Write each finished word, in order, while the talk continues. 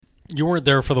You weren't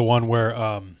there for the one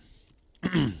where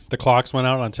the clocks went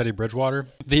out on Teddy Bridgewater.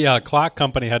 The clock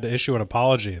company had to issue an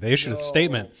apology. They issued a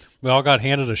statement. We all got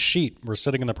handed a sheet. We're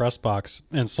sitting in the press box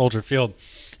in Soldier Field,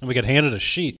 and we get handed a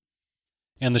sheet.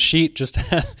 And the sheet just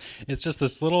it's just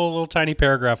this little tiny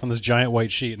paragraph on this giant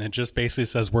white sheet, and it just basically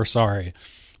says, "We're sorry.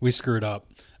 We screwed up."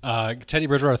 Teddy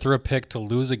Bridgewater threw a pick to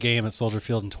lose a game at Soldier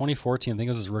Field in 2014. I think it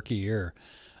was his rookie year.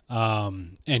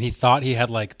 And he thought he had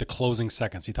like the closing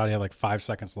seconds. He thought he had like 5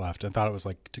 seconds left and thought it was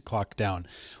like to clock down.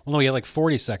 Well, no, he had like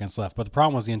 40 seconds left. But the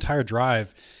problem was the entire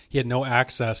drive, he had no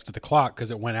access to the clock because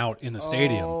it went out in the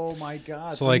stadium. Oh my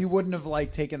God. So like, he wouldn't have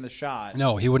like taken the shot.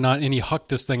 No, he would not. And he hucked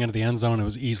this thing into the end zone. It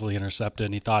was easily intercepted.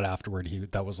 And he thought afterward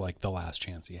that was like the last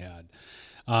chance he had.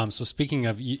 So speaking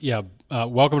of,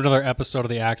 welcome to another episode of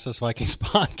the Access Vikings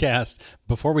podcast.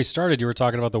 Before we started, you were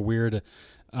talking about the weird,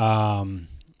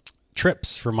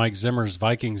 trips for Mike Zimmer's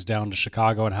Vikings down to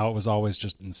Chicago and how it was always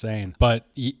just insane. But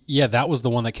yeah, that was the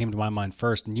one that came to my mind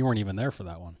first, and you weren't even there for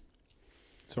that one.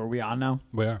 So are we on now?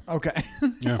 We are. Okay.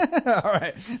 Yeah. All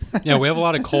right. Yeah, we have a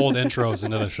lot of cold intros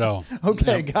into the show.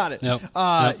 Okay, Yep. got it. Yep.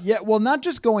 Yeah, well, not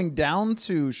just going down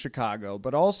to Chicago,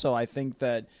 but also I think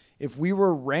that if we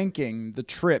were ranking the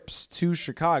trips to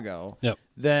Chicago, Yep.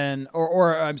 then,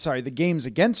 or I'm sorry, the games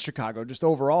against Chicago, just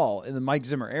overall in the Mike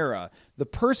Zimmer era, the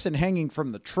person hanging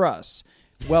from the truss,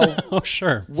 well, Oh,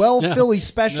 sure. well, Yeah. Philly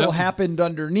special Yep. happened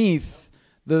underneath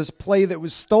this play that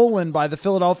was stolen by the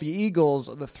Philadelphia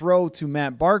Eagles, the throw to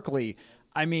Matt Barkley.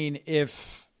 I mean,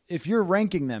 if you're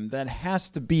ranking them, that has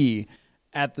to be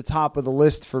at the top of the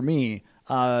list for me.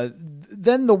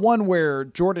 Then the one where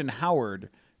Jordan Howard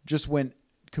just went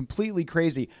completely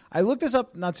crazy. I looked this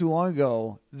up not too long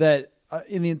ago that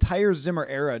in the entire Zimmer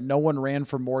era, no one ran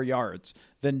for more yards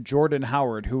than Jordan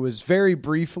Howard, who was very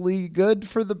briefly good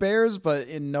for the Bears, but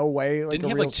in no way like Didn't a he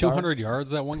have real like star. 200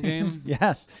 yards that one game?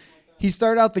 Yes. He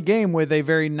started out the game with a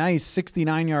very nice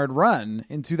 69-yard run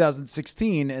in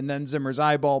 2016, and then Zimmer's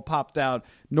eyeball popped out.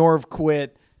 Norv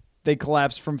quit. They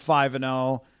collapsed from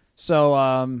 5-0.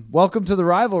 So welcome to the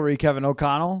rivalry, Kevin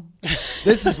O'Connell.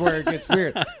 This is where it gets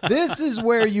weird. This is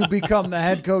where you become the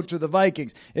head coach of the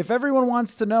Vikings. If everyone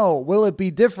wants to know, will it be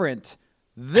different?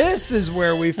 This is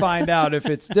where we find out if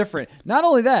it's different. Not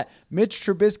only that, Mitch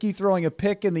Trubisky throwing a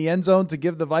pick in the end zone to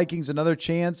give the Vikings another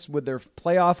chance with their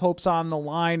playoff hopes on the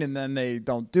line, and then they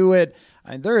don't do it.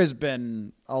 There has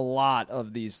been a lot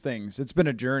of these things. It's been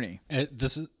a journey.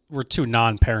 We're two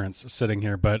non-parents sitting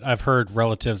here, but I've heard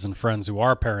relatives and friends who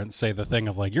are parents say the thing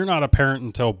of like, you're not a parent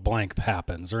until blank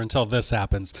happens or until this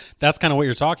happens. That's kind of what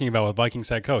you're talking about with Vikings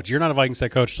head coach. You're not a Vikings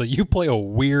head coach, so you play a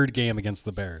weird game against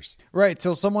the Bears. Right,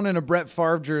 till someone in a Brett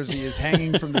Favre jersey is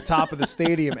hanging from the top of the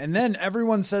stadium, and then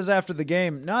everyone says after the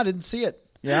game, no, I didn't see it.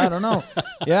 Yeah, I don't know.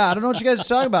 Yeah, I don't know what you guys are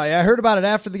talking about. Yeah, I heard about it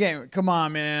after the game. Come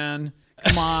on, man.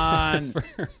 Come on.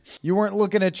 You weren't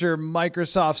looking at your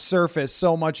Microsoft Surface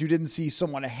so much you didn't see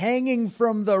someone hanging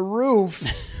from the roof.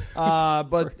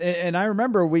 And I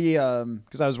remember we,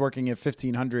 because I was working at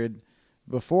 1500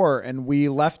 before, and we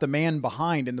left a man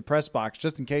behind in the press box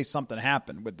just in case something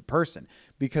happened with the person,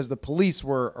 because the police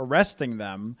were arresting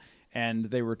them and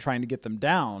they were trying to get them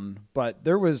down. But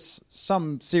there was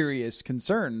some serious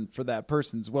concern for that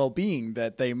person's well-being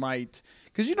that they might...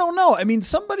 Because you don't know. I mean,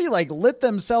 somebody like lit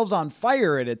themselves on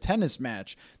fire at a tennis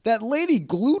match. That lady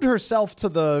glued herself to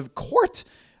the court.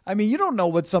 I mean, you don't know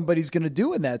what somebody's going to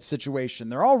do in that situation.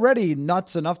 They're already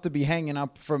nuts enough to be hanging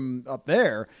up from up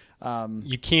there.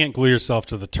 You can't glue yourself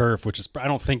to the turf, which is, I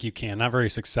don't think you can, not very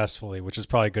successfully, which is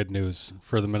probably good news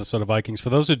for the Minnesota Vikings. For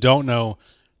those who don't know,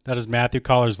 that is Matthew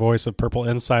Coller's voice of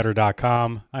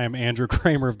PurpleInsider.com. I am Andrew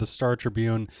Kramer of the Star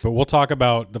Tribune. But we'll talk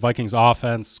about the Vikings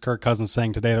offense. Kirk Cousins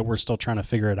saying today that we're still trying to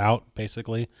figure it out,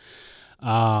 basically.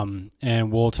 And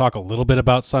we'll talk a little bit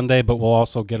about Sunday, but we'll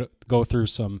also go through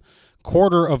some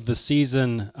quarter of the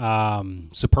season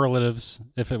superlatives,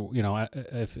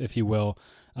 if you will,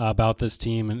 about this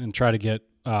team and try to get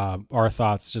our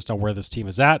thoughts just on where this team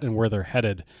is at and where they're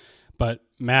headed. But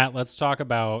Matt, let's talk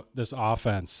about this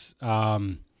offense.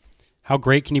 How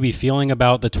great can you be feeling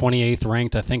about the 28th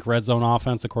ranked, I think, red zone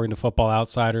offense, according to Football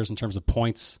Outsiders, in terms of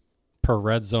points per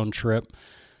red zone trip,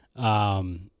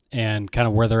 and kind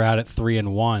of where they're at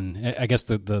 3-1? I guess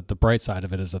the bright side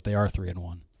of it is that they are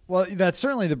 3-1. Well, that's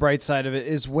certainly the bright side of it,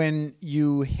 is when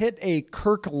you hit a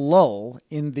Kirk lull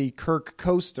in the Kirk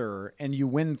coaster and you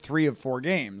win 3 of 4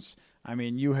 games. I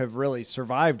mean, you have really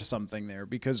survived something there,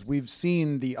 because we've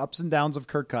seen the ups and downs of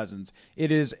Kirk Cousins.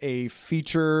 It is a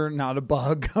feature, not a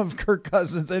bug, of Kirk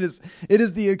Cousins. It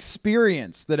is the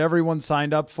experience that everyone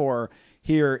signed up for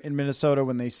here in Minnesota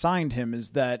when they signed him,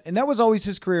 and that was always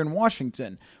his career in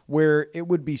Washington, where it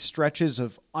would be stretches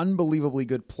of unbelievably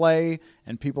good play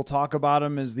and people talk about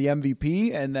him as the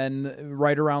MVP, and then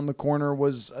right around the corner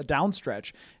was a down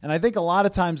stretch. And I think a lot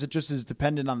of times it just is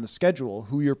dependent on the schedule,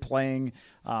 who you're playing,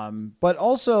 but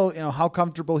also, how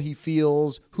comfortable he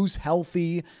feels, who's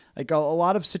healthy. Like a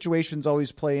lot of situations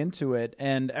always play into it,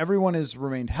 and everyone has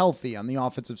remained healthy on the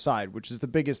offensive side, which is the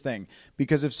biggest thing.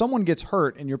 Because if someone gets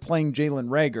hurt and you're playing Jalen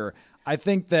Reagor, I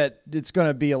think that it's going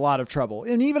to be a lot of trouble.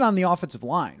 And even on the offensive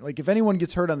line, like if anyone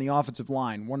gets hurt on the offensive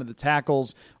line, one of the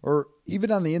tackles, or even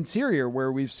on the interior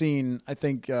where we've seen, I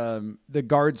think the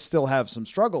guards still have some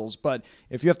struggles, but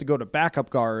if you have to go to backup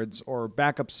guards or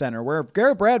backup center, where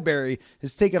Garrett Bradbury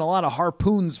has taken a lot of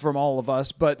harpoons from all of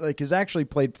us, but like has actually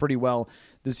played pretty well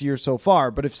this year so far.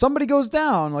 But if somebody goes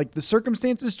down, like the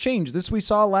circumstances change. This we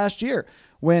saw last year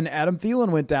when Adam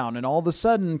Thielen went down, and all of a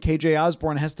sudden KJ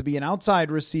Osborne has to be an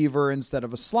outside receiver instead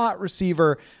of a slot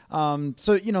receiver.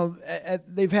 So,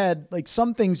 they've had like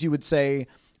some things you would say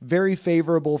very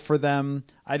favorable for them.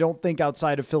 I don't think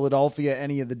outside of Philadelphia,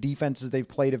 any of the defenses they've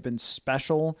played have been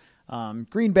special.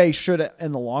 Green Bay should,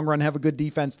 in the long run, have a good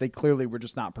defense. They clearly were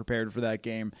just not prepared for that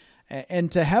game.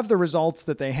 And to have the results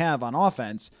that they have on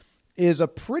offense is a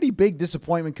pretty big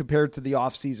disappointment compared to the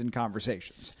offseason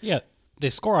conversations. Yeah, they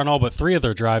score on all but 3 of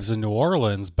their drives in New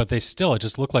Orleans, but it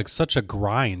just looked like such a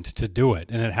grind to do it.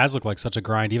 And it has looked like such a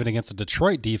grind even against a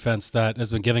Detroit defense that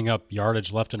has been giving up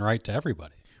yardage left and right to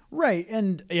everybody. Right.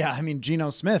 And Geno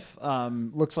Smith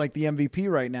looks like the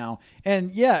MVP right now.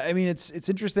 And it's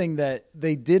interesting that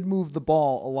they did move the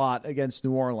ball a lot against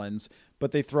New Orleans,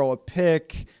 but they throw a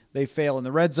pick, they fail in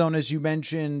the red zone, as you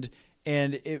mentioned,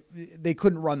 and they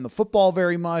couldn't run the football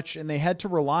very much, and they had to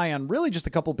rely on really just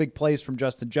a couple big plays from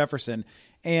Justin Jefferson.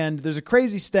 And there's a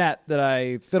crazy stat that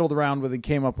I fiddled around with and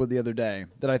came up with the other day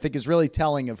that I think is really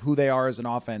telling of who they are as an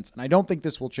offense, and I don't think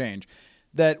this will change.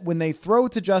 That when they throw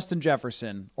to Justin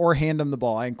Jefferson or hand him the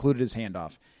ball, I included his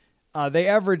handoff, they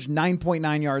average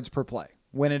 9.9 yards per play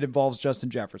when it involves Justin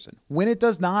Jefferson. When it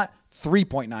does not,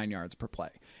 3.9 yards per play.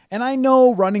 And I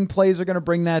know running plays are going to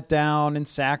bring that down and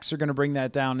sacks are going to bring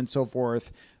that down and so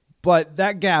forth, but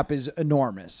that gap is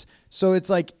enormous. So it's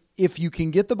like, if you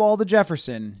can get the ball to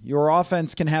Jefferson, your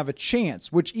offense can have a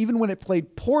chance, which even when it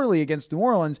played poorly against New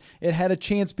Orleans, it had a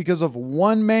chance because of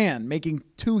one man making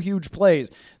 2 huge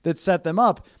plays that set them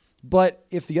up. But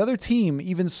if the other team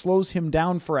even slows him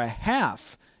down for a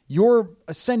half, you're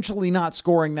essentially not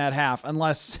scoring that half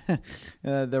unless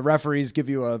the referees give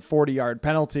you a 40-yard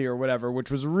penalty or whatever,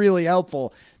 which was really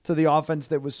helpful to the offense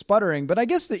that was sputtering. But I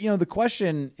guess that, the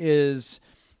question is,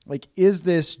 like, is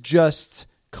this just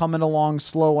coming along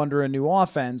slow under a new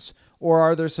offense, or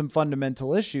are there some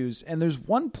fundamental issues? And there's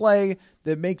one play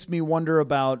that makes me wonder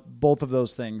about both of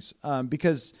those things,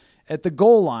 because at the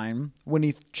goal line, when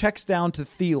he checks down to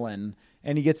Thielen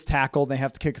and he gets tackled, they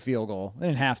have to kick a field goal. They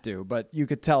didn't have to, but you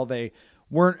could tell they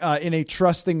weren't in a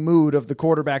trusting mood of the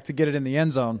quarterback to get it in the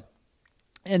end zone.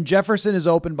 And Jefferson is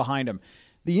open behind him.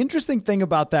 The interesting thing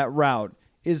about that route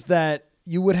is that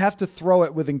you would have to throw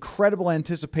it with incredible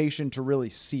anticipation to really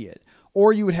see it.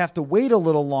 Or you would have to wait a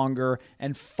little longer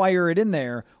and fire it in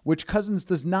there, which Cousins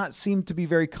does not seem to be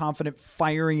very confident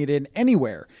firing it in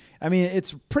anywhere. I mean,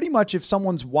 it's pretty much if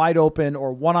someone's wide open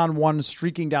or one-on-one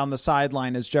streaking down the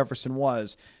sideline as Jefferson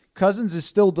was, Cousins is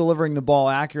still delivering the ball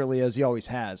accurately as he always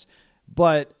has.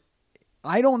 But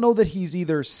I don't know that he's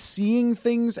either seeing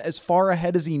things as far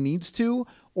ahead as he needs to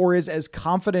or is as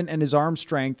confident in his arm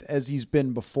strength as he's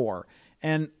been before.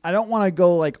 And I don't want to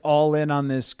go like all in on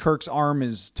this Kirk's arm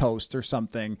is toast or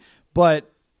something,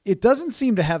 but it doesn't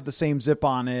seem to have the same zip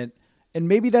on it. And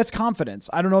maybe that's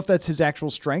confidence. I don't know if that's his actual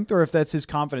strength or if that's his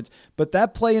confidence, but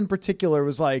that play in particular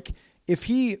was like, if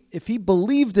he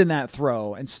believed in that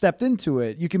throw and stepped into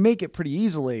it, you can make it pretty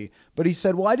easily. But he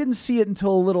said, well, I didn't see it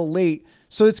until a little late.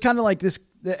 So it's kind of like this,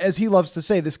 as he loves to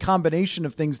say, this combination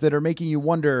of things that are making you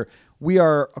wonder, we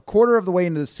are a quarter of the way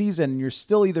into the season and you're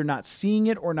still either not seeing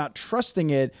it or not trusting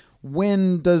it.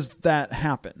 When does that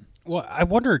happen? Well, I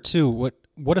wonder too,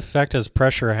 what effect has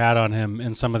pressure had on him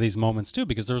in some of these moments too?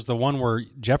 Because there's the one where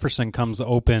Jefferson comes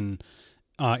open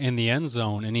in the end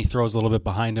zone and he throws a little bit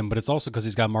behind him, but it's also because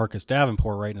he's got Marcus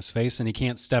Davenport right in his face and he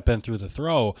can't step in through the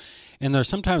throw. And there's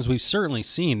sometimes we've certainly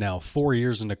seen now 4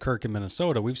 years into Kirk in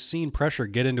Minnesota, we've seen pressure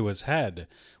get into his head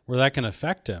where that can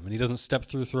affect him, and he doesn't step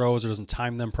through throws or doesn't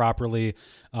time them properly,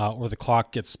 or the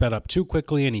clock gets sped up too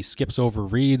quickly and he skips over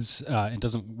reads and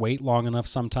doesn't wait long enough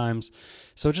sometimes.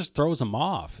 So it just throws him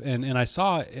off. And I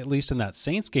saw, at least in that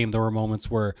Saints game, there were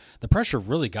moments where the pressure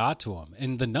really got to him.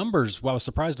 And the numbers, well, I was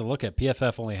surprised to look at,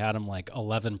 PFF only had him like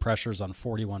 11 pressures on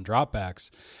 41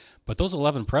 dropbacks. But those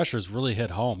 11 pressures really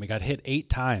hit home. He got hit 8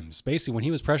 times. Basically, when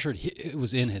he was pressured, it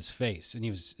was in his face, and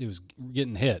he was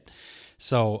getting hit.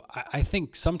 So I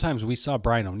think sometimes we saw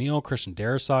Brian O'Neill, Christian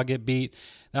Darrisaw get beat.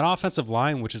 That offensive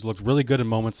line, which has looked really good in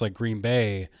moments like Green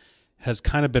Bay, has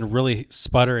kind of been really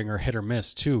sputtering or hit or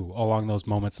miss too along those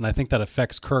moments. And I think that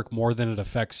affects Kirk more than it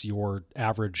affects your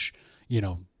average,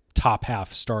 top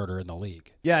half starter in the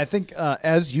league. Yeah, I think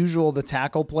as usual, the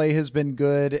tackle play has been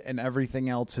good and everything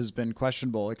else has been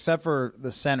questionable, except for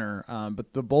the center,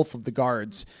 but both of the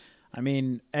guards. I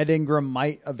mean, Ed Ingram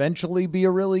might eventually be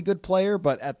a really good player,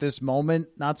 but at this moment,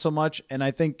 not so much. And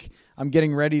I think I'm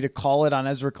getting ready to call it on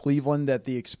Ezra Cleveland at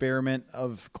the experiment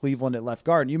of Cleveland at left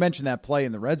guard. And you mentioned that play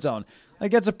in the red zone.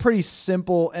 Like, that's a pretty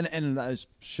simple, and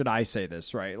should I say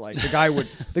this, right? Like, the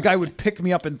guy would pick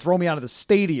me up and throw me out of the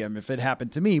stadium if it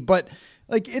happened to me. But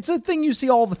like, it's a thing you see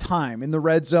all the time in the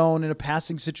red zone in a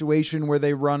passing situation where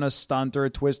they run a stunt or a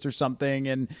twist or something,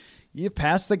 and you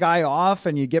pass the guy off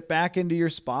and you get back into your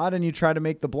spot and you try to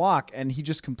make the block, and he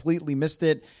just completely missed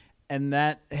it. And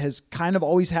that has kind of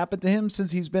always happened to him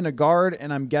since he's been a guard,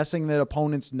 and I'm guessing that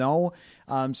opponents know.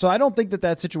 So I don't think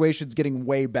that situation's getting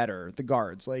way better, the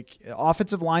guards. Like,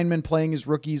 offensive linemen playing as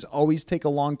rookies always take a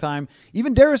long time.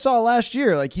 Even Darrisaw last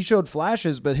year, like, he showed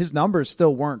flashes, but his numbers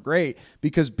still weren't great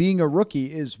because being a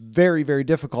rookie is very, very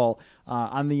difficult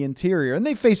on the interior. And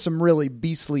they face some really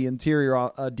beastly interior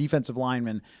defensive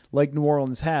linemen like New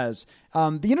Orleans has.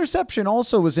 The interception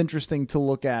also was interesting to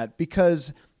look at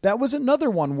because that was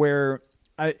another one where,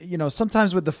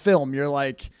 sometimes with the film, you're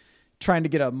like trying to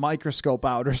get a microscope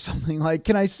out or something like,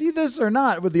 can I see this or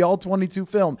not with the all 22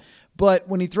 film? But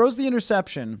when he throws the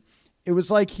interception, it was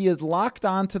like he had locked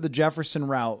onto the Jefferson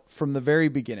route from the very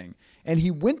beginning, and he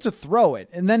went to throw it.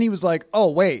 And then he was like, oh,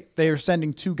 wait, they are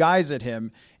sending 2 guys at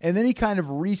him. And then he kind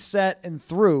of reset and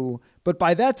threw. But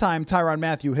by that time, Tyrann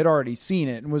Mathieu had already seen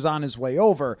it and was on his way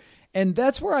over. And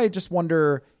that's where I just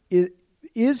wonder,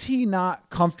 is he not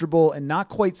comfortable and not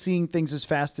quite seeing things as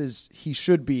fast as he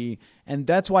should be? And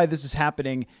that's why this is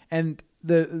happening. And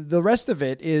the rest of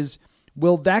it is,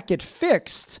 will that get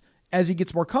fixed as he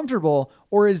gets more comfortable,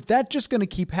 or is that just going to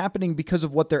keep happening because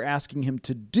of what they're asking him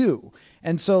to do?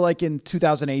 And so like in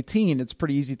 2018, it's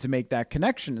pretty easy to make that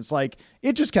connection. It's like,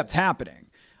 it just kept happening.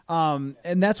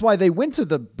 And that's why they went to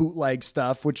the bootleg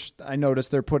stuff, which I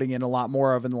noticed they're putting in a lot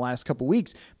more of in the last couple of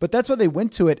weeks, but that's why they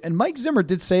went to it. And Mike Zimmer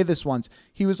did say this once.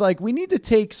 He was like, we need to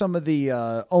take some of the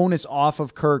onus off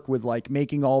of Kirk with like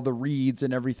making all the reads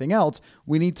and everything else.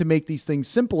 We need to make these things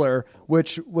simpler,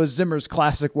 which was Zimmer's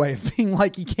classic way of being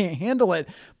like, he can't handle it.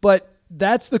 But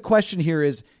that's the question here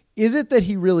is it that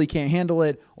he really can't handle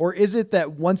it? Or is it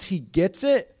that once he gets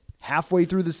it, halfway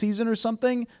through the season or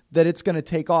something, that it's going to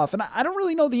take off? And I don't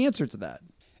really know the answer to that.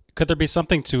 Could there be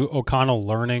something to O'Connell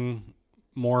learning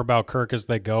more about Kirk as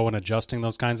they go and adjusting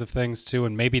those kinds of things too,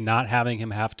 and maybe not having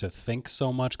him have to think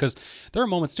so much? Because there are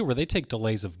moments too where they take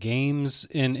delays of games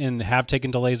and have taken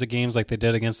delays of games like they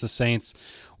did against the Saints,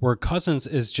 where Cousins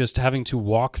is just having to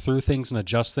walk through things and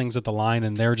adjust things at the line,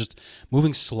 and they're just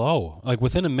moving slow. Like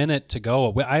within a minute to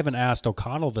go, I haven't asked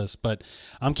O'Connell this, but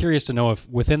I'm curious to know if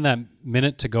within that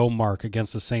minute to go mark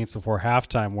against the Saints before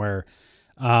halftime, where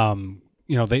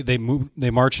they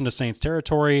march into Saints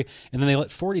territory and then they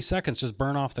let 40 seconds just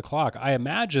burn off the clock. I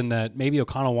imagine that maybe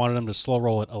O'Connell wanted them to slow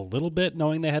roll it a little bit,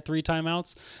 knowing they had 3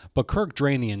 timeouts, but Kirk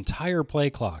drained the entire play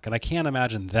clock. And I can't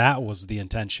imagine that was the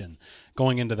intention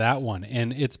going into that one.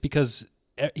 And it's because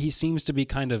he seems to be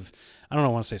kind of, I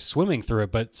don't want to say swimming through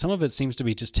it, but some of it seems to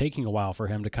be just taking a while for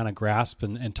him to kind of grasp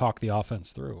and talk the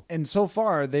offense through. And so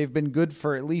far, they've been good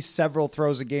for at least several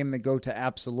throws a game that go to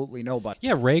absolutely nobody.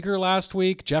 Yeah, Rager last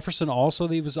week. Jefferson also,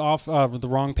 he was off with the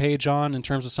wrong page on in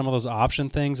terms of some of those option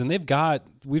things. And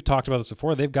we've talked about this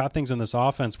before, they've got things in this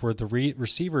offense where the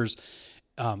receivers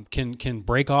can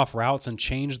break off routes and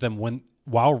change them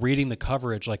while reading the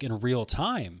coverage like in real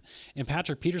time. And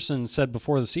Patrick Peterson said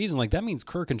before the season, like that means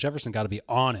Kirk and Jefferson got to be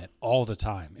on it all the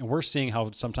time. And we're seeing how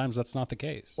sometimes that's not the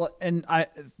case. Well, and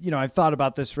I've thought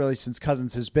about this really since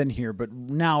Cousins has been here, but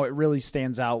now it really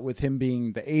stands out with him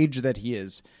being the age that he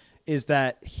is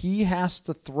that he has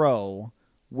to throw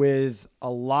with a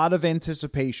lot of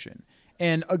anticipation.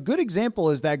 And a good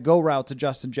example is that go route to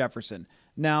Justin Jefferson.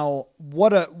 Now,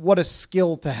 what a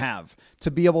skill to have, to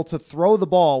be able to throw the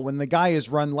ball when the guy has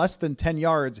run less than 10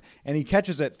 yards and he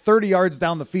catches it 30 yards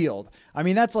down the field. I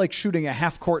mean, that's like shooting a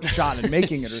half-court shot and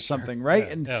making it or something, right?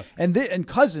 And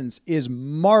Cousins is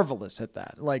marvelous at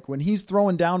that. Like when he's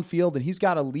throwing downfield and he's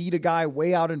got to lead a guy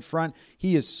way out in front,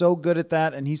 he is so good at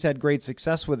that, and he's had great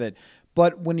success with it.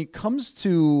 But when it comes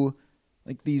to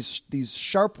like these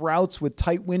sharp routes with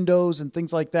tight windows and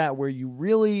things like that, where you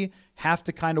really have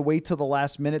to kind of wait till the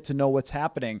last minute to know what's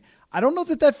happening, I don't know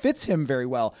that fits him very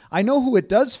well. I know who it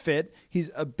does fit.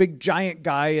 He's a big giant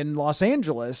guy in Los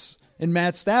Angeles, in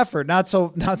Matt Stafford. Not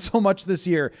so much this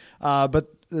year,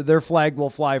 but their flag will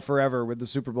fly forever with the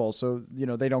Super Bowl, so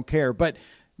they don't care. But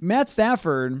Matt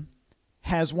Stafford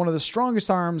has one of the strongest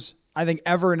arms I think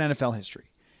ever in NFL history,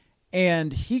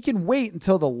 and he can wait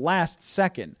until the last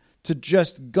second to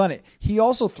just gun it. He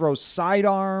also throws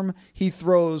sidearm. He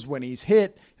throws when he's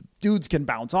hit. Dudes can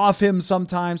bounce off him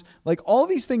sometimes. Like all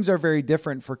these things are very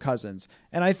different for Cousins.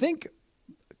 And I think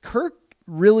Kirk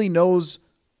really knows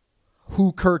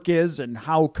who Kirk is and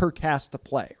how Kirk has to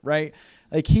play, right?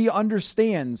 Like he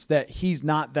understands that he's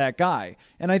not that guy.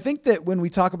 And I think that when we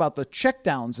talk about the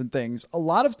checkdowns and things, a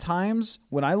lot of times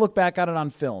when I look back at it on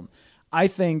film, I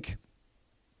think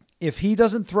if he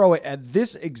doesn't throw it at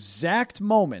this exact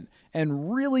moment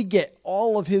and really get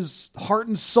all of his heart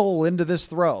and soul into this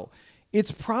throw,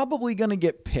 it's probably going to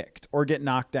get picked or get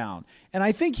knocked down. And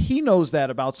I think he knows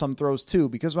that about some throws too,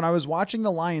 because when I was watching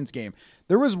the Lions game,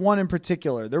 there was one in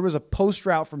particular. There was a post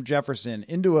route from Jefferson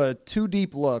into a too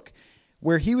deep look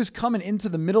where he was coming into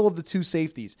the middle of the two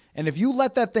safeties. And if you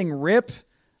let that thing rip,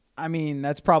 I mean,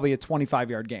 that's probably a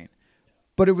 25-yard gain.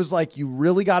 But it was like you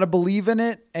really got to believe in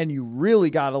it, and you really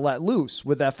got to let loose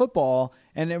with that football.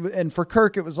 And for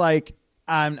Kirk, it was like,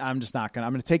 I'm just not going to.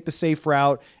 I'm going to take the safe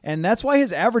route. And that's why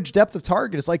his average depth of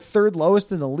target is like third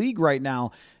lowest in the league right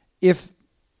now. If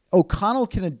O'Connell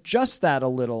can adjust that a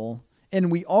little, and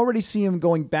we already see him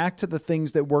going back to the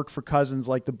things that work for Cousins,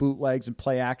 like the bootlegs and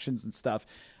play actions and stuff,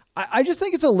 I just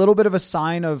think it's a little bit of a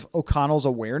sign of O'Connell's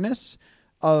awareness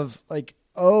of like,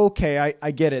 okay,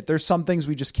 I get it. There's some things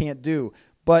we just can't do.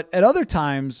 But at other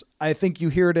times, I think you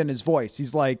hear it in his voice.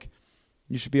 He's like,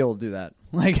 you should be able to do that.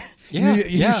 Like,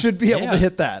 you should be able to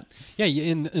hit that. Yeah,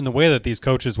 in the way that these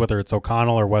coaches, whether it's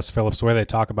O'Connell or Wes Phillips, the way they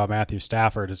talk about Matthew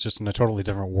Stafford is just in a totally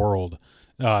different world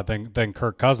than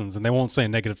Kirk Cousins. And they won't say a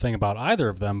negative thing about either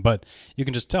of them, but you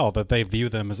can just tell that they view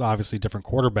them as obviously different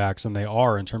quarterbacks than they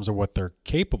are in terms of what they're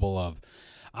capable of.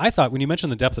 I thought when you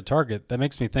mentioned the depth of target, that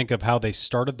makes me think of how they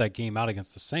started that game out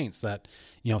against the Saints, that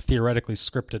theoretically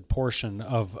scripted portion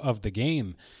of the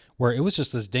game where it was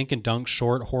just this dink and dunk,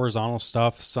 short horizontal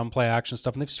stuff, some play action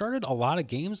stuff. And they've started a lot of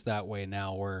games that way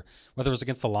now, where whether it was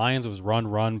against the Lions, it was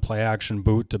run, play action,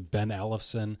 boot to Ben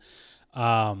Ellefson.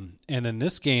 And then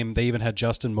this game, they even had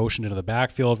Justin motioned into the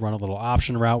backfield, run a little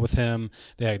option route with him.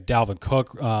 They had Dalvin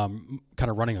Cook kind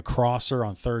of running a crosser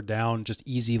on third down, just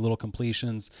easy little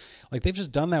completions. Like they've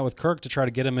just done that with Kirk to try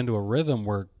to get him into a rhythm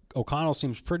where O'Connell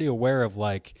seems pretty aware of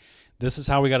like, this is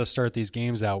how we got to start these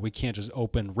games out. We can't just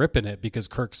open ripping it because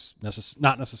Kirk's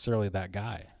not necessarily that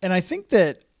guy. And I think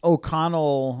that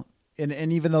O'Connell,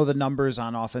 and even though the numbers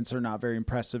on offense are not very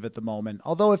impressive at the moment,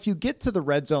 although if you get to the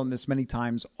red zone this many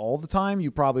times all the time,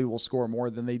 you probably will score more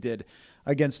than they did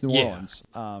against New Orleans.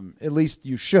 At least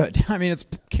you should. I mean,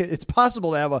 it's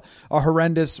possible to have a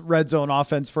horrendous red zone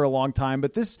offense for a long time,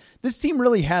 but this team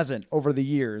really hasn't over the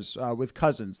years with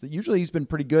Cousins. Usually he's been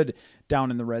pretty good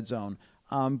down in the red zone.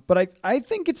 But I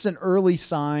think it's an early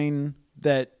sign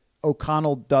that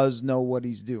O'Connell does know what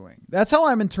he's doing. That's how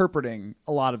I'm interpreting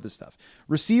a lot of this stuff.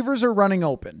 Receivers are running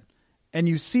open, and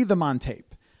you see them on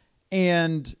tape.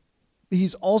 And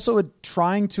he's also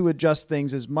trying to adjust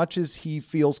things as much as he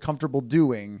feels comfortable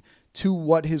doing to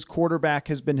what his quarterback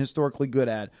has been historically good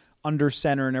at, under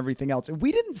center and everything else. And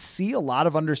we didn't see a lot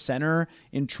of under center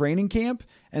in training camp,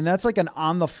 and that's like an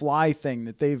on the fly thing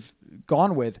that they've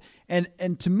gone with. And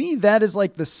to me, that is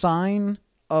like the sign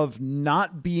of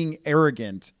not being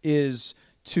arrogant, is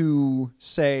to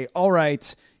say, all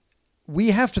right,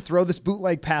 we have to throw this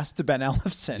bootleg pass to Ben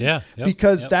Ellefson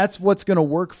because that's what's going to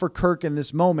work for Kirk in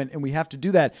this moment. And we have to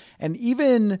do that. And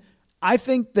even I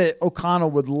think that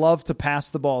O'Connell would love to pass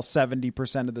the ball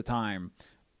 70% of the time.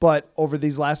 But over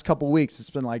these last couple of weeks, it's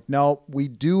been like, no, we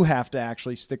do have to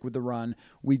actually stick with the run.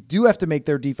 We do have to make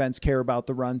their defense care about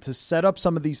the run to set up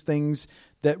some of these things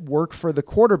that work for the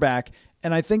quarterback.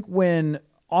 And I think when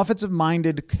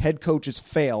offensive-minded head coaches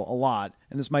fail a lot,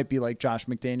 and this might be like Josh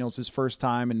McDaniels his first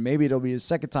time, and maybe it'll be his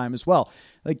second time as well.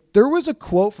 Like there was a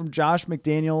quote from Josh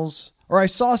McDaniels, or I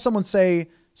saw someone say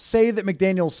that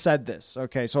McDaniels said this.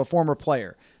 Okay, so a former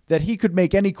player, that he could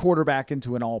make any quarterback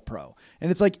into an all-pro. And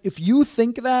it's like, if you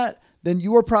think that, then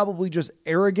you are probably just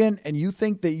arrogant and you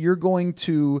think that you're going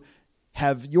to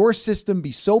have your system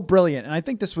be so brilliant. And I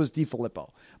think this was DiFilippo.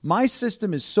 My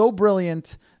system is so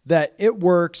brilliant that it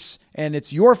works and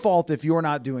it's your fault if you're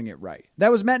not doing it right.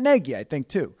 That was Matt Nagy, I think,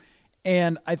 too.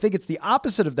 And I think it's the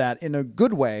opposite of that in a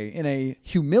good way, in a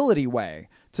humility way,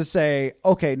 to say,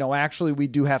 okay, no, actually, we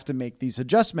do have to make these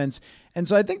adjustments. And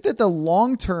so I think that the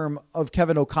long term of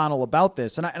Kevin O'Connell about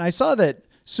this, and I saw that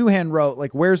Suhan wrote,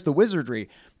 like, where's the wizardry?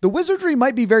 The wizardry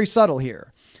might be very subtle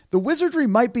here. The wizardry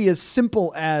might be as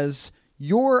simple as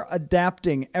you're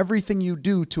adapting everything you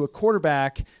do to a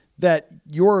quarterback that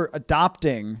you're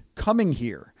adopting coming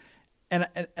here. And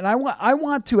I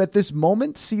want to, at this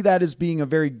moment, see that as being a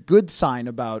very good sign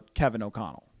about Kevin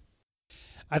O'Connell.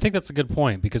 I think that's a good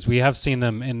point because we have seen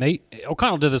them, and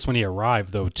O'Connell did this when he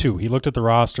arrived, though, too. He looked at the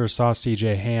roster, saw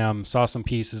C.J. Ham, saw some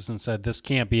pieces, and said, this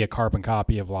can't be a carbon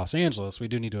copy of Los Angeles. We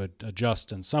do need to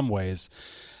adjust in some ways.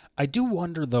 I do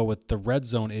wonder, though, with the red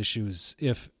zone issues,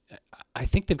 if I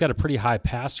think they've got a pretty high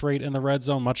pass rate in the red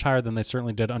zone, much higher than they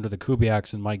certainly did under the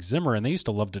Kubiaks and Mike Zimmer, and they used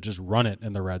to love to just run it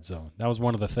in the red zone. That was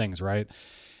one of the things, right?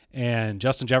 And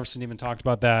Justin Jefferson even talked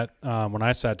about that when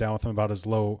I sat down with him about his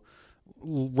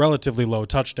relatively low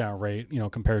touchdown rate,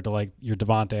 compared to like your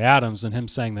Devontae Adams, and him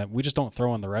saying that we just don't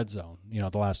throw in the red zone,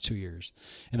 the last 2 years.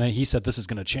 And then he said this is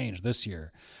going to change this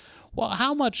year. Well,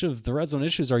 how much of the red zone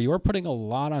issues are you're putting a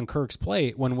lot on Kirk's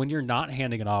plate when you're not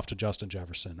handing it off to Justin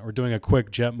Jefferson or doing a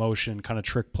quick jet motion kind of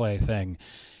trick play thing?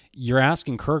 You're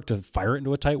asking Kirk to fire it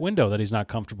into a tight window that he's not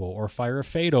comfortable, or fire a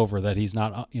fade over that he's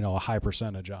not, a high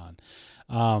percentage on.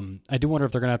 I do wonder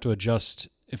if they're going to have to adjust,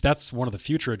 if that's one of the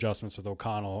future adjustments with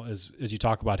O'Connell, as you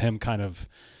talk about him kind of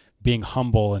being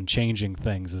humble and changing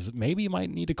things, is maybe you might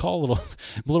need to call a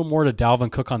little more to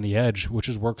Dalvin Cook on the edge, which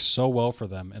has worked so well for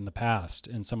them in the past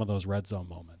in some of those red zone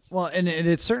moments. Well, and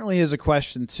it certainly is a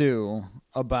question too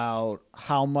about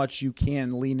how much you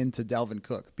can lean into Dalvin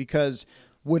Cook, because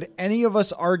would any of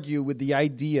us argue with the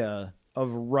idea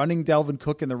of running Dalvin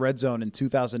Cook in the red zone in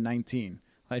 2019?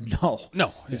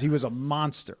 No, because he was a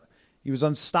monster. He was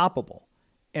unstoppable,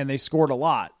 and they scored a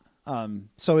lot.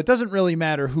 So it doesn't really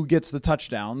matter who gets the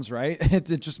touchdowns, right? It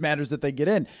just matters that they get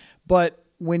in. But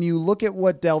when you look at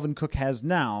what Dalvin Cook has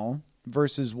now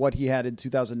versus what he had in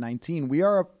 2019, we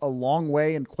are a long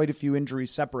way and quite a few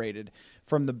injuries separated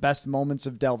from the best moments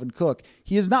of Dalvin Cook.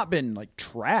 He has not been like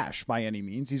trash by any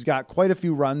means. He's got quite a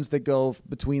few runs that go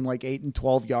between like 8 and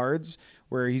 12 yards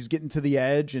where he's getting to the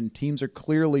edge and teams are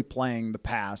clearly playing the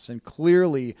pass and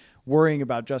clearly worrying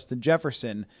about Justin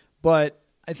Jefferson. But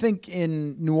I think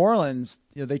in New Orleans,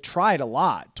 they tried a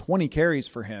lot, 20 carries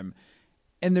for him,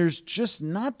 and there's just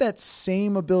not that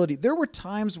same ability. There were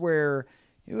times where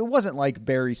it wasn't like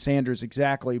Barry Sanders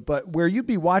exactly, but where you'd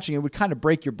be watching, it would kind of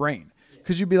break your brain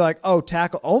because you'd be like, oh,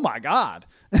 tackle, oh my God.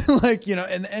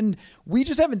 And we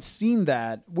just haven't seen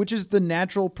that, which is the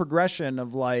natural progression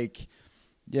of like,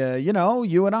 yeah,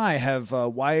 you and I have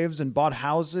wives and bought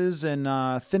houses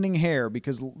and thinning hair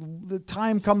because the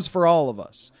time comes for all of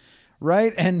us.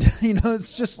 Right. And,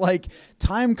 it's just like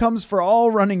time comes for all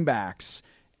running backs.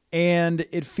 And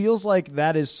it feels like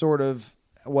that is sort of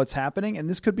what's happening. And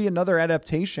this could be another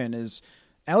adaptation. Is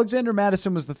Alexander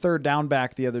Mattison was the third down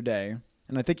back the other day.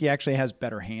 And I think he actually has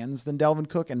better hands than Dalvin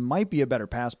Cook and might be a better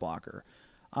pass blocker.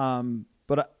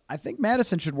 But I think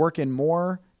Mattison should work in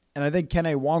more. And I think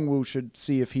Kene Nwangwu should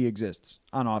see if he exists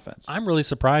on offense. I'm really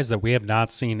surprised that we have not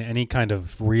seen any kind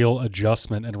of real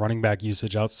adjustment in running back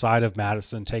usage outside of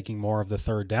Mattison taking more of the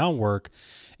third down work.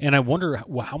 And I wonder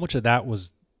how much of that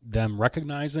was them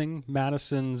recognizing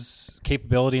Madison's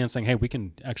capability and saying, hey, we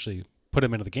can actually put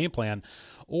him into the game plan.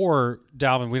 Or,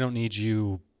 Dalvin, we don't need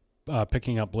you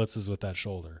picking up blitzes with that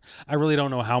shoulder. I really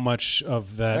don't know how much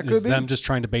of that is them just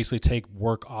trying to basically take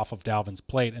work off of Dalvin's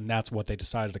plate, and that's what they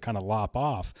decided to kind of lop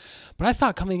off. But I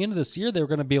thought coming into this year they were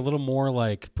going to be a little more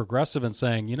like progressive and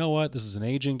saying, you know what, this is an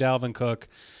aging Dalvin Cook.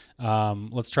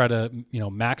 Let's try to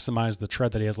maximize the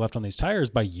tread that he has left on these tires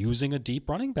by using a deep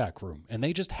running back room, and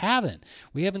they just haven't.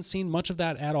 We haven't seen much of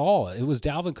that at all. It was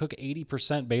Dalvin Cook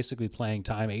 80% basically playing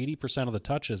time, 80% of the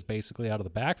touches basically out of the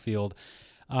backfield.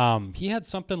 He had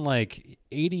something like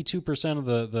 82%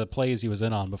 of the plays he was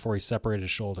in on before he separated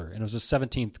his shoulder. And it was his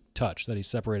 17th touch that he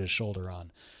separated his shoulder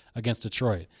on against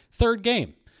Detroit. Third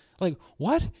game. Like,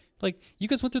 what? Like, you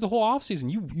guys went through the whole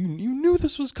offseason. You knew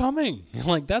this was coming.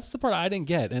 Like, that's the part I didn't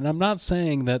get. And I'm not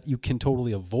saying that you can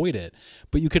totally avoid it,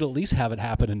 but you could at least have it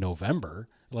happen in November,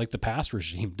 like the past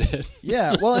regime did.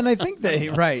 Yeah, well, and I think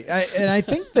that, right. I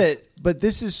think that, but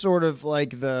this is sort of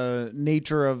like the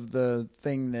nature of the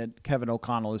thing that Kevin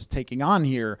O'Connell is taking on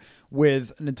here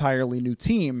with an entirely new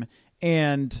team.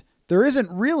 And there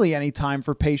isn't really any time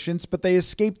for patience, but they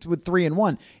escaped with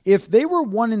 3-1. If they were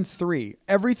 1-3,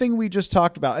 everything we just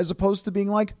talked about, as opposed to being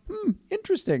like,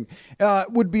 interesting,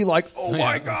 would be like, oh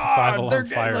my God, they're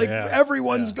fire, like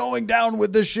everyone's going down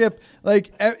with the ship.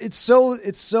 Like it's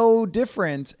so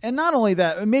different. And not only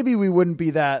that, maybe we wouldn't be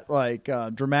that like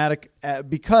dramatic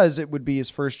because it would be his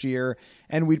first year,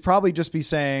 and we'd probably just be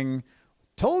saying,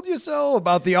 told you so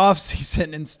about the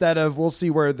offseason instead of we'll see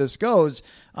where this goes.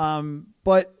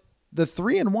 But the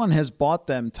 3-1 has bought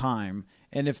them time.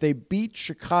 And if they beat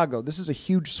Chicago, this is a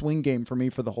huge swing game for me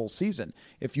for the whole season.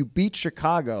 If you beat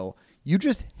Chicago, you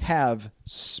just have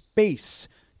space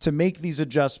to make these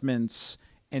adjustments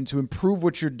and to improve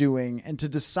what you're doing and to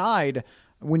decide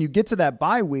when you get to that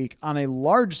bye week on a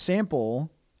large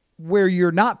sample where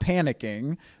you're not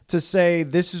panicking to say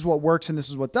this is what works and this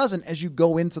is what doesn't as you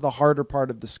go into the harder part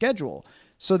of the schedule.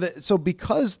 So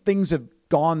because things have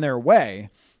gone their way,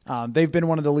 they've been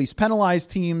one of the least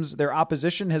penalized teams. Their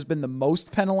opposition has been the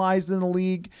most penalized in the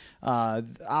league.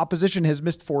 Opposition has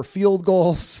missed 4 field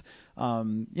goals.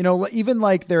 Even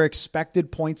like their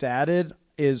expected points added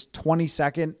is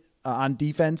 22nd on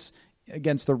defense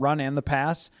against the run and the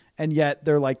pass. And yet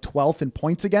they're like 12th in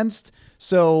points against.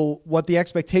 So what the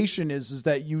expectation is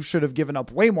that you should have given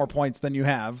up way more points than you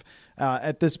have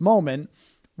at this moment,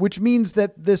 which means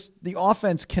that the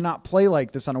offense cannot play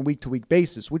like this on a week-to-week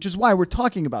basis, which is why we're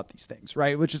talking about these things,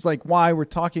 right? Which is like why we're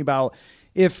talking about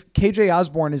if KJ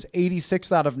Osborne is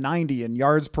 86th out of 90 in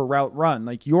yards per route run,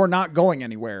 like you're not going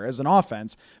anywhere as an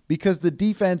offense because the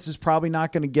defense is probably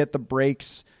not going to get the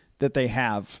breaks that they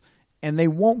have. And they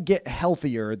won't get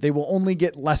healthier. They will only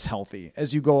get less healthy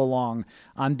as you go along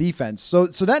on defense. So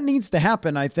that needs to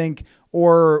happen, I think,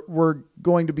 or we're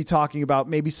going to be talking about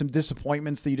maybe some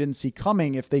disappointments that you didn't see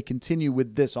coming if they continue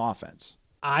with this offense.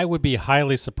 I would be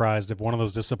highly surprised if one of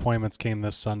those disappointments came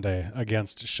this Sunday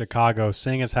against Chicago,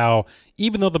 seeing as how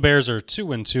even though the Bears are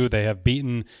 2-2, they have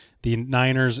beaten the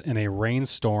Niners in a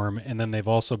rainstorm, and then they've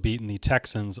also beaten the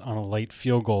Texans on a late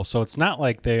field goal. So it's not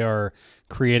like they are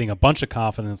creating a bunch of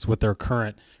confidence with their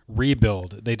current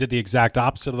rebuild. They did the exact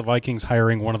opposite of the Vikings,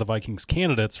 hiring one of the Vikings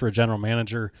candidates for a general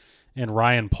manager in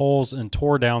Ryan Poles, and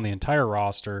tore down the entire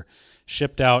roster,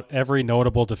 shipped out every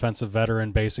notable defensive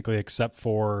veteran basically except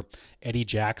for Eddie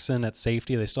Jackson at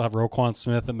safety. They still have Roquan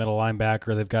Smith at middle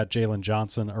linebacker. They've got Jalen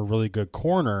Johnson, a really good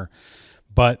corner,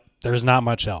 but there's not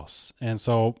much else. And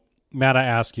so, Matt, I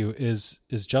ask you, is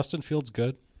Justin Fields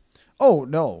good? Oh,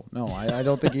 no, I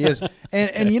don't think he is.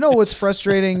 And you know what's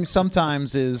frustrating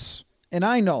sometimes is, and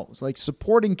I know, it's like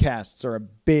supporting casts are a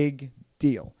big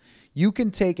deal. You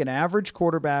can take an average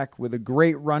quarterback with a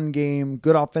great run game,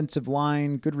 good offensive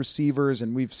line, good receivers,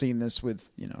 and we've seen this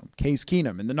with, Case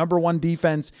Keenum and the number 1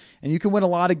 defense, and you can win a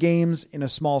lot of games in a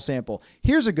small sample.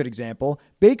 Here's a good example.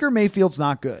 Baker Mayfield's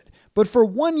not good, but for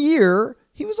 1 year,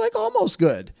 he was like almost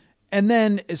good. And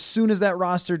then as soon as that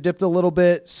roster dipped a little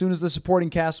bit, as soon as the supporting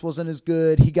cast wasn't as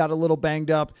good, he got a little banged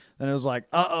up. Then it was like,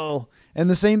 uh-oh. And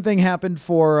the same thing happened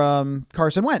for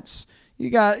Carson Wentz. You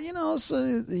got,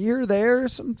 so here, there,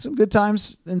 some good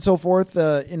times and so forth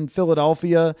in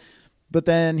Philadelphia. But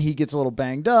then he gets a little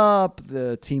banged up.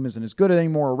 The team isn't as good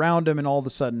anymore around him. And all of a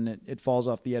sudden it falls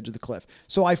off the edge of the cliff.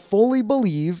 So I fully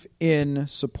believe in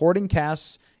supporting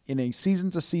casts in a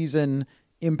season-to-season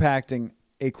impacting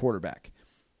a quarterback.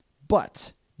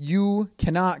 But you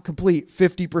cannot complete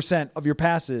 50% of your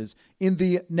passes in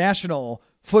the National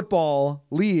Football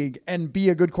League and be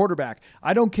a good quarterback.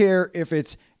 I don't care if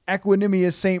it's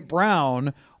Equanimous St.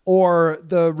 Brown or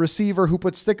the receiver who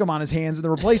put stickum on his hands in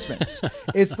the replacements.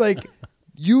 It's like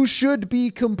you should be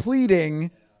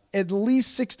completing at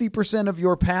least 60% of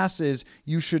your passes.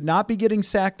 You should not be getting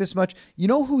sacked this much. You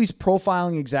know who he's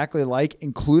profiling exactly like,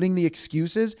 including the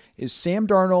excuses, is Sam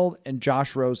Darnold and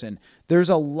Josh Rosen. There's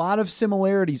a lot of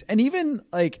similarities. And even,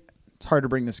 like, it's hard to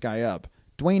bring this guy up,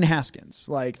 Dwayne Haskins.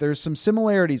 Like, there's some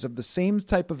similarities of the same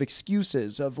type of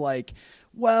excuses of like,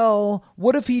 well,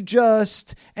 what if he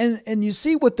just, and you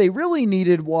see what they really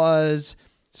needed was,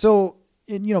 so,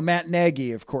 Matt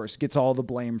Nagy, of course, gets all the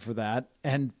blame for that.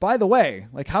 And by the way,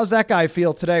 like, how's that guy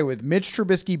feel today with Mitch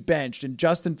Trubisky benched and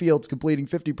Justin Fields completing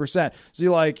 50%? So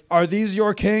you're like, are these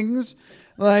your kings?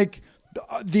 Like,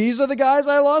 these are the guys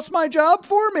I lost my job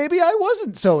for? Maybe I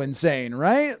wasn't so insane,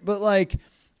 right? But like,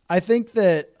 I think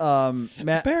that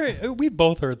Matt. Barry, we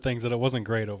both heard things that it wasn't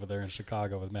great over there in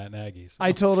Chicago with Matt Nagy. So.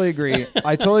 I totally agree.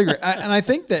 And I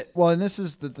think that, well, and this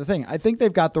is the thing, I think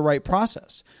they've got the right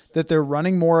process, that they're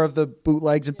running more of the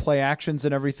bootlegs and play actions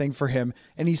and everything for him,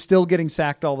 and he's still getting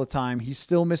sacked all the time. He's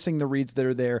still missing the reads that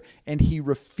are there, and he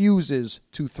refuses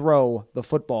to throw the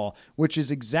football, which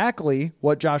is exactly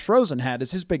what Josh Rosen had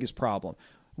as his biggest problem.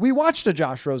 We watched a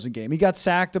Josh Rosen game. He got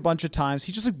sacked a bunch of times.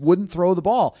 He just wouldn't throw the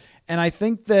ball. And I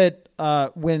think that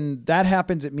when that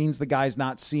happens, it means the guy's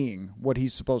not seeing what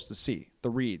he's supposed to see, the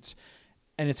reads.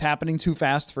 And it's happening too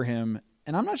fast for him.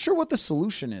 And I'm not sure what the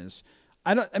solution is.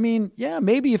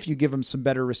 Maybe if you give him some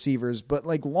better receivers, but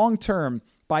like long term,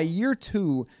 by year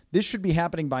 2, this should be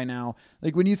happening by now.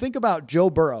 Like when you think about Joe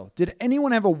Burrow, did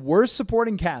anyone have a worse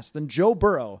supporting cast than Joe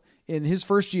Burrow in his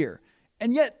first year?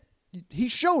 And yet, he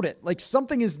showed it. Like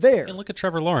something is there. And look at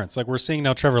Trevor Lawrence. Like we're seeing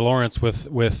now Trevor Lawrence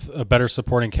with a better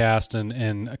supporting cast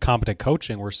and a competent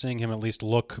coaching. We're seeing him at least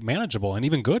look manageable and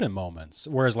even good in moments.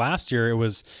 Whereas last year it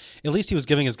was, at least he was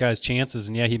giving his guys chances,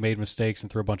 and yeah, he made mistakes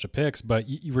and threw a bunch of picks, but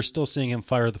you were still seeing him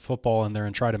fire the football in there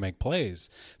and try to make plays.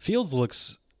 Fields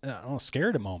looks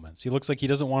scared at moments. He looks like he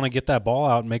doesn't want to get that ball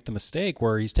out and make the mistake,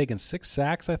 where he's taken 6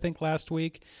 sacks, I think, last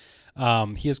week.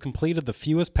 He has completed the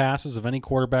fewest passes of any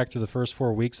quarterback through the first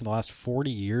 4 weeks in the last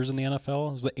 40 years in the NFL.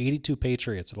 It was the 82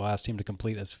 Patriots, the last team to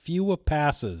complete as few of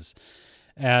passes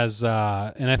as, and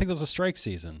I think that was a strike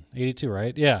season, 82,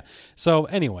 right? Yeah. So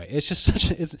anyway, it's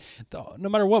just no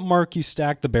matter what mark you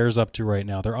stack the Bears up to right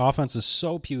now, their offense is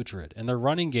so putrid, and their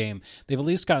running game, they've at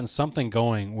least gotten something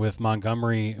going with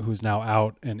Montgomery, who's now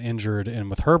out and injured, and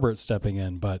with Herbert stepping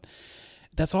in, but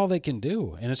that's all they can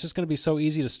do, and it's just going to be so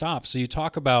easy to stop. So you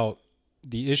talk about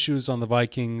the issues on the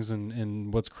Vikings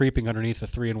and what's creeping underneath a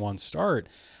 3-1 start.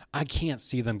 I can't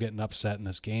see them getting upset in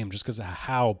this game just because of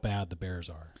how bad the Bears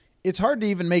are. It's hard to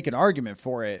even make an argument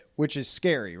for it, which is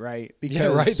scary, right?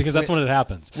 Because that's when it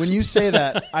happens. When you say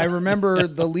that, I remember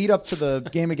the lead up to the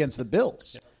game against the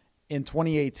Bills in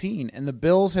 2018, and the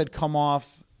Bills had come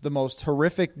off the most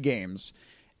horrific games.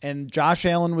 And Josh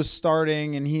Allen was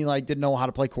starting, and he didn't know how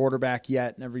to play quarterback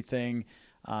yet and everything.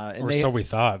 So we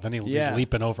thought. Then he's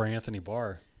leaping over Anthony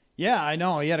Barr. Yeah, I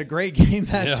know. He had a great game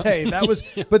that day. That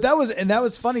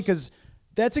was funny because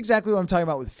that's exactly what I'm talking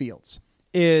about with Fields.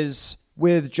 Is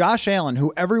with Josh Allen,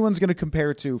 who everyone's going to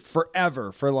compare to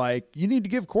forever for you need to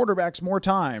give quarterbacks more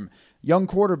time, young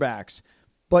quarterbacks.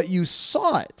 But you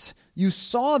saw it. You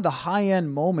saw the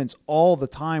high-end moments all the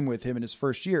time with him in his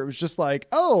first year. It was just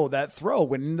that throw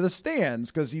went into the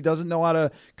stands because he doesn't know how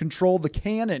to control the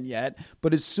cannon yet.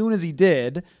 But as soon as he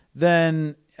did,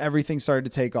 then everything started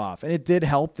to take off. And it did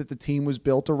help that the team was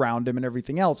built around him and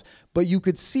everything else. But you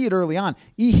could see it early on.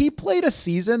 He played a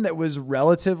season that was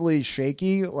relatively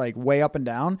shaky, way up and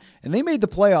down. And they made the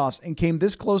playoffs and came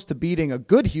this close to beating a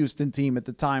good Houston team at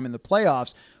the time in the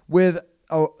playoffs with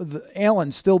Allen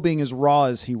still being as raw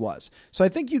as he was. So I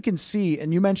think you can see,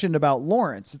 and you mentioned about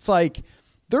Lawrence, it's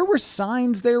there were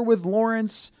signs there with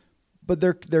Lawrence, but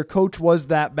their coach was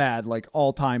that bad,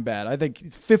 all-time bad. I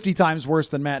think 50 times worse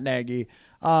than Matt Nagy.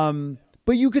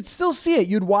 But you could still see it.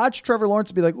 You'd watch Trevor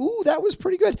Lawrence and be like, ooh, that was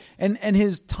pretty good. And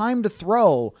his time to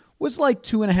throw was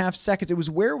 2.5 seconds. It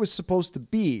was where it was supposed to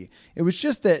be. It was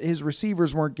just that his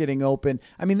receivers weren't getting open.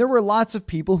 I mean, there were lots of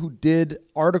people who did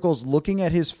articles looking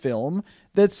at his film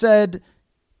that said,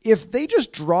 if they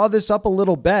just draw this up a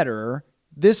little better,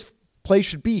 this play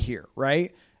should be here,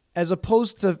 right? As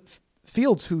opposed to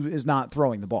Fields, who is not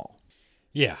throwing the ball.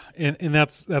 Yeah, and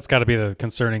that's got to be the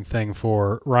concerning thing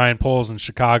for Ryan Poles in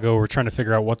Chicago. We're trying to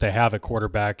figure out what they have at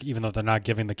quarterback, even though they're not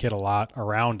giving the kid a lot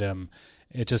around him.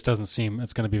 It just doesn't seem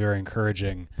it's going to be very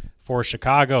encouraging for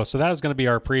Chicago. So that is going to be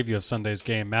our preview of Sunday's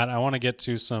game. Matt, I want to get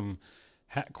to some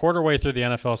quarter way through the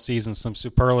NFL season, some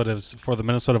superlatives for the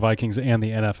Minnesota Vikings and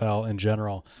the NFL in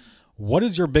general. What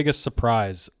is your biggest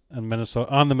surprise on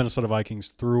the Minnesota Vikings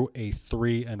through a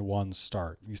 3-1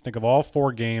 start? You think of all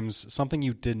 4 games, something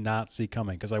you did not see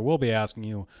coming, because I will be asking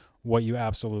you what you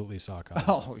absolutely saw coming.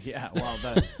 Oh, yeah. Well,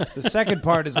 the second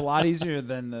part is a lot easier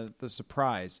than the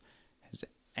surprise. Has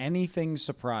anything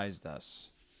surprised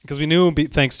us? Because we knew,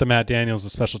 thanks to Matt Daniels, the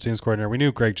special teams coordinator, we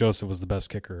knew Greg Joseph was the best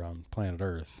kicker on planet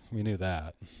Earth. We knew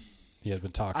that. He had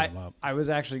been talking him up. I was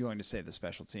actually going to say the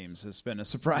special teams has been a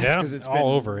surprise because it's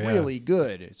been really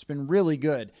good. It's been really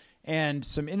good. And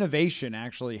some innovation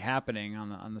actually happening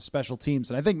on the special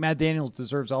teams. And I think Matt Daniels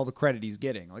deserves all the credit he's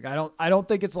getting. I don't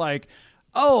think it's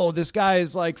oh, this guy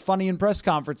is funny in press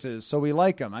conferences, so we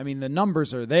like him. I mean, the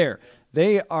numbers are there.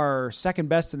 They are second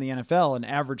best in the NFL in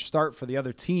average start for the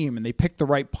other team, and they picked the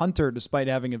right punter despite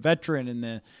having a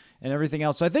veteran and everything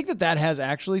else. So I think that has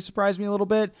actually surprised me a little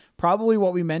bit. Probably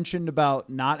what we mentioned about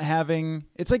not having,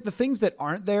 it's like the things that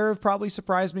aren't there have probably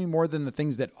surprised me more than the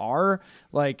things that are,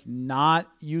 like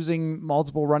not using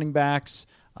multiple running backs.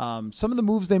 Some of the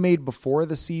moves they made before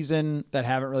the season that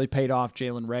haven't really paid off,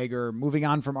 Jalen Reagor, moving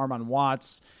on from Armon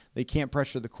Watts. They can't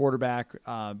pressure the quarterback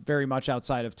very much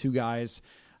outside of two guys.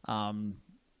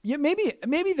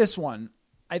 Maybe this one.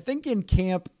 I think in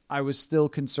camp, I was still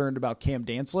concerned about Cam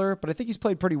Dantzler, but I think he's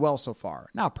played pretty well so far.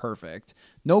 Not perfect.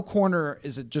 No corner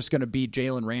is it just going to be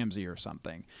Jalen Ramsey or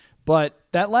something. But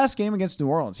that last game against New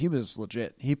Orleans, he was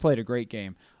legit. He played a great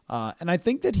game. And I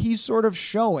think that he's sort of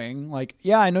showing, like,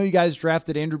 yeah, I know you guys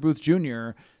drafted Andrew Booth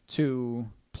Jr. to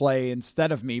play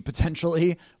instead of me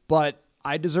potentially, but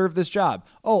I deserve this job.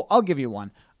 Oh, I'll give you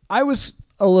one. I was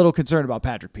a little concerned about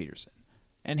Patrick Peterson.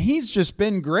 And he's just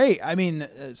been great. I mean,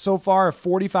 so far, a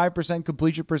 45%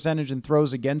 completion percentage in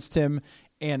throws against him.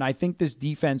 And I think this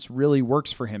defense really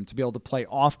works for him to be able to play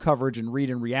off coverage and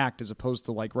read and react as opposed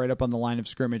to like right up on the line of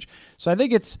scrimmage. So I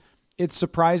think it's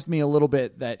surprised me a little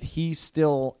bit that he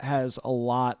still has a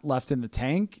lot left in the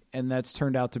tank, and that's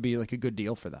turned out to be like a good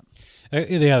deal for them.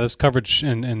 Yeah, this coverage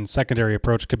and secondary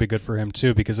approach could be good for him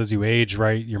too, because as you age,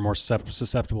 right, you're more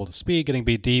susceptible to speed, getting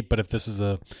beat deep. But if this is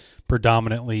a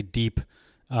predominantly deep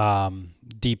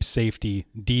safety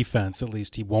defense, at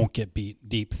least he won't get beat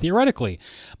deep theoretically.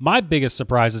 My biggest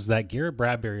surprise is that Garrett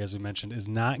Bradbury, as we mentioned, is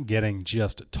not getting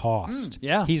just tossed.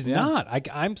 He's not.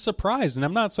 I'm surprised, and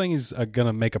I'm not saying he's going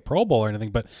to make a Pro Bowl or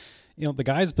anything, but the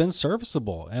guy's been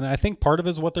serviceable, and I think part of it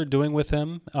is what they're doing with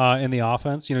him in the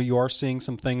offense. You are seeing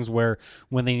some things where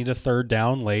when they need a third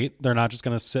down late, they're not just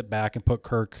going to sit back and put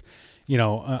Kirk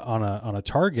on a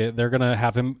target. They're going to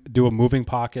have him do a moving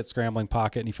pocket, scrambling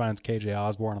pocket, and he finds KJ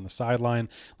Osborne on the sideline.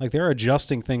 Like, they're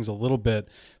adjusting things a little bit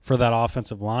for that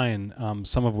offensive line,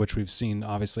 some of which we've seen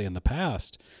obviously in the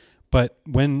past. But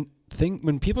when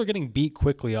people are getting beat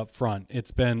quickly up front,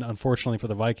 it's been, unfortunately for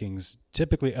the Vikings,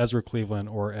 typically Ezra Cleveland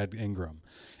or Ed Ingram.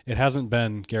 It hasn't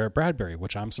been Garrett Bradbury,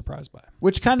 which I'm surprised by.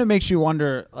 Which kind of makes you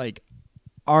wonder, like,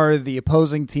 are the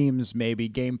opposing teams maybe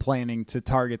game planning to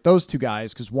target those two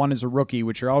guys? Because one is a rookie,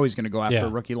 which you're always going to go after a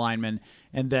rookie lineman.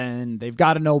 And then they've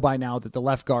got to know by now that the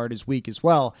left guard is weak as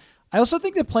well. I also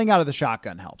think that playing out of the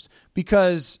shotgun helps,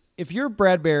 because if you're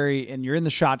Bradbury and you're in the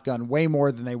shotgun way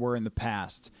more than they were in the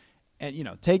past, and,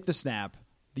 take the snap,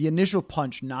 the initial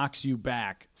punch knocks you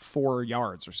back 4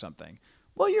 yards or something.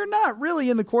 Well, you're not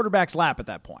really in the quarterback's lap at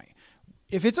that point.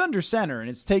 If it's under center and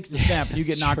it takes the snap and you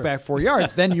get knocked back 4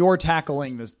 yards, then you're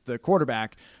tackling the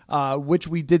quarterback, which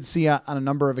we did see on a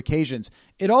number of occasions.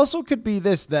 It also could be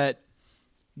that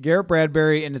Garrett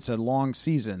Bradbury, and it's a long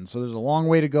season, so there's a long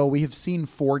way to go. We have seen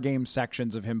 4-game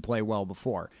sections of him play well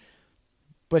before.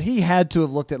 But he had to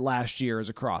have looked at last year as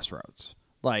a crossroads.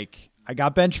 Like, I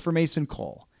got benched for Mason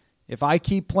Cole. If I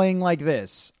keep playing like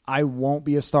this, I won't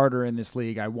be a starter in this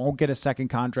league. I won't get a second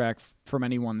contract from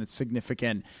anyone that's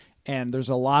significant. And there's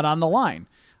a lot on the line.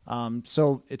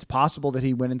 So it's possible that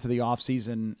he went into the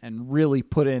offseason and really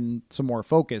put in some more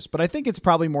focus. But I think it's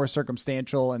probably more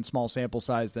circumstantial and small sample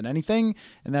size than anything.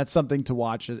 And that's something to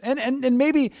watch. And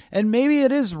maybe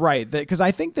it is right, that because I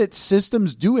think that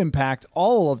systems do impact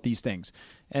all of these things.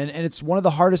 And it's one of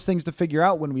the hardest things to figure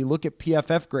out when we look at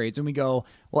PFF grades and we go,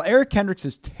 well, Eric Kendricks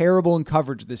is terrible in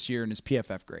coverage this year in his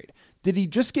PFF grade. Did he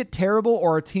just get terrible,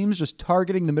 or are teams just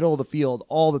targeting the middle of the field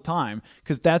all the time?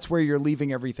 Because that's where you're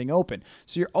leaving everything open.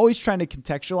 So you're always trying to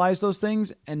contextualize those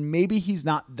things, and maybe he's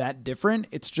not that different.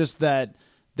 It's just that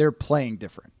they're playing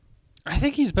different. I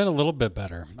think he's been a little bit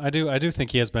better. I do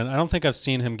think he has been. I don't think I've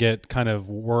seen him get kind of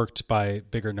worked by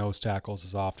bigger nose tackles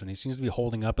as often. He seems to be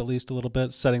holding up at least a little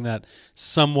bit, setting that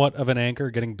somewhat of an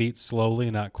anchor, getting beat slowly,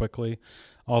 not quickly,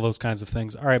 all those kinds of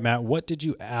things. All right, Matt, what did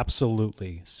you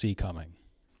absolutely see coming?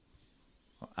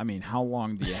 I mean, how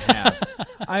long do you have?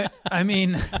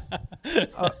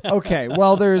 Okay.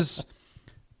 Well, really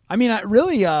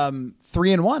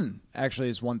 3-1 actually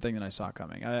is one thing that I saw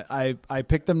coming. I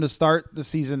picked them to start the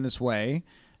season this way,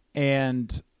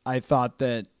 and I thought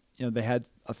that they had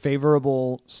a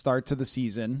favorable start to the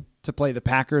season to play the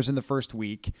Packers in the first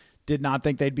week. Did not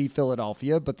think they'd beat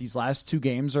Philadelphia, but these last 2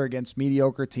 games are against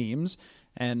mediocre teams.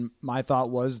 And my thought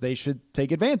was they should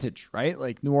take advantage, right?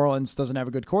 Like, New Orleans doesn't have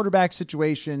a good quarterback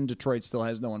situation. Detroit still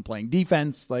has no one playing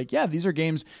defense. Like, yeah, these are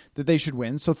games that they should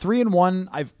win. So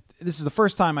 3-1, this is the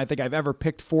first time I think I've ever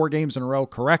picked 4 games in a row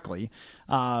correctly.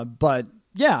 But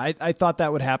yeah, I thought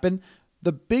that would happen.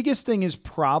 The biggest thing is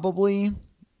probably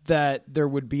that there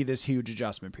would be this huge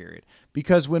adjustment period,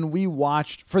 because when we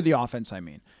watched, for the offense,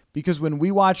 because when we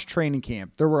watched training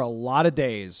camp, there were a lot of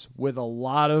days with a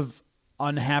lot of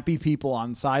unhappy people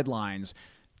on sidelines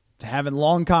having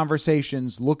long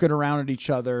conversations, looking around at each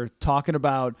other, talking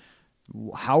about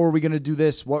how are we going to do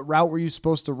this? What route were you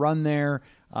supposed to run there?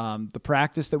 The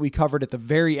practice that we covered at the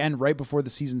very end, right before the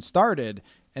season started.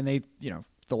 And they,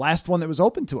 the last one that was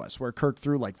open to us where Kirk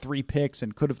threw like 3 picks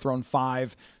and could have thrown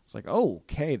 5. It's like, oh,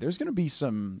 okay, there's going to be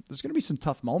some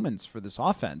tough moments for this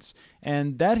offense.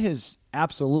 And that has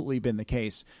absolutely been the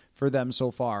case for them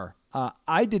so far.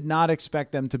 I did not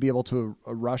expect them to be able to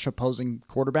rush opposing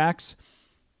quarterbacks,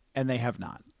 and they have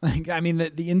not. I mean,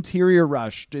 the interior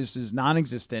rush is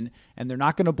non-existent, and they're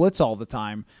not going to blitz all the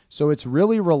time. So it's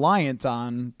really reliant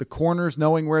on the corners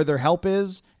knowing where their help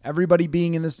is, everybody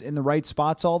being in the right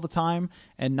spots all the time,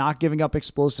 and not giving up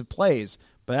explosive plays.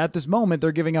 But at this moment,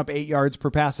 they're giving up 8 yards per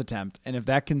pass attempt, and if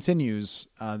that continues,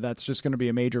 that's just going to be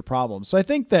a major problem. So I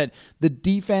think that the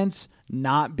defense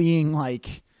not being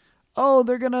like, oh,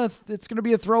 it's gonna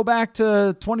be a throwback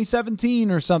to 2017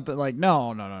 or something. Like,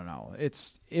 no.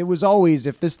 It was always,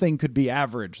 if this thing could be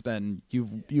average, then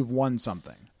you've won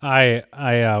something. I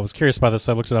was curious about this.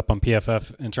 I looked it up on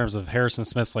PFF in terms of Harrison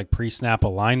Smith's like pre-snap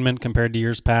alignment compared to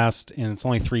years past, and it's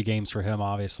only 3 games for him,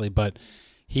 obviously, but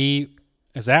he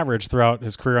has averaged throughout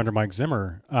his career under Mike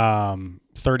Zimmer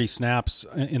 30 snaps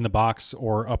in the box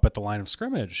or up at the line of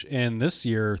scrimmage. And this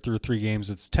year, through 3 games,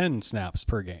 it's 10 snaps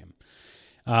per game.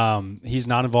 He's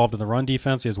not involved in the run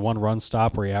defense. He has 1 run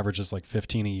stop where he averages like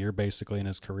 15 a year basically in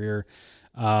his career.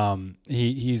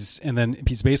 He's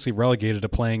basically relegated to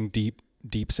playing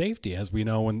deep safety, as we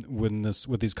know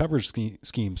with these coverage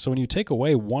schemes. So when you take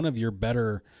away one of your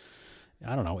better,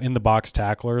 in the box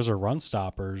tacklers or run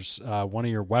stoppers, one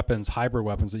of your weapons, hybrid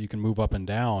weapons that you can move up and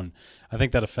down, I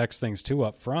think that affects things too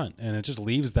up front, and it just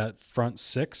leaves that front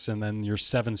 6 and then your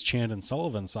 7s, Chand and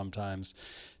Sullivan sometimes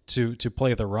to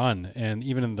play the run. And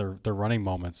even in the running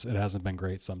moments, it hasn't been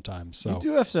great sometimes. So you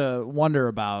do have to wonder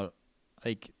about,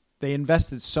 like, they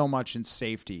invested so much in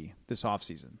safety this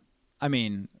offseason. I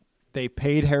mean, they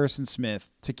paid Harrison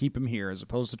Smith to keep him here as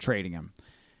opposed to trading him.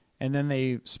 And then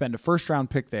they spend a first-round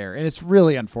pick there. And it's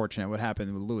really unfortunate what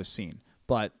happened with Lewis Cine.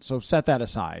 But so set that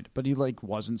aside. But he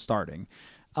wasn't starting.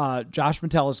 Josh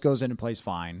Metellus goes in and plays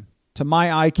fine. To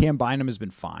my eye, Cam Bynum has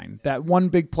been fine. That one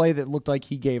big play that looked like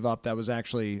he gave up, that was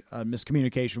actually a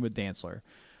miscommunication with Dantzler.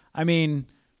 I mean,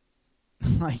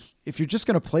 like, if you're just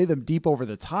going to play them deep over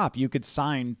the top, you could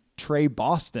sign Trey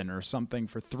Boston or something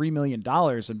for $3 million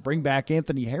and bring back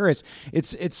Anthony Harris.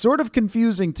 It's sort of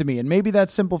confusing to me, and maybe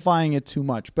that's simplifying it too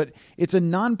much, but it's a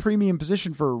non-premium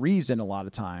position for a reason a lot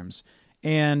of times.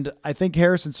 And I think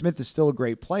Harrison Smith is still a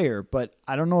great player, but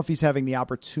I don't know if he's having the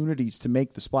opportunities to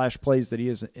make the splash plays that he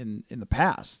is in the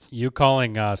past. You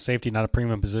calling safety not a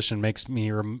premium position makes me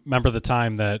remember the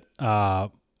time that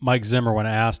Mike Zimmer, when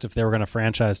asked if they were going to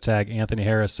franchise tag Anthony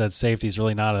Harris, said safety is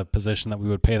really not a position that we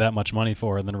would pay that much money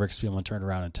for. And then Rick Spielman turned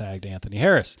around and tagged Anthony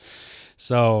Harris.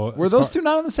 So were those two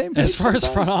not on the same page? As far as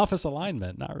front office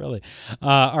alignment, not really.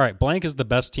 All right, blank is the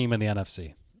best team in the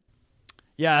NFC.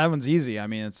 Yeah, that one's easy. I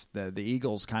mean, it's the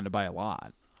Eagles kind of by a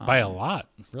lot. By a lot,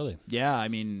 really? Yeah, I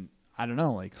mean, I don't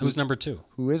know. Like, who's number 2?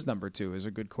 Who is number 2 is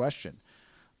a good question.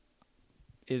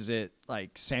 Is it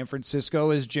like San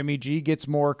Francisco as Jimmy G gets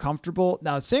more comfortable?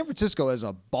 Now, San Francisco as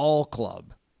a ball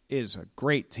club is a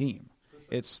great team.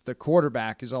 It's the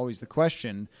quarterback is always the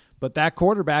question, but that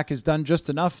quarterback has done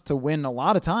just enough to win a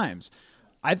lot of times.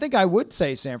 I think I would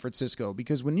say San Francisco,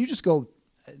 because when you just go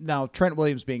now, Trent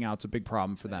Williams being out is a big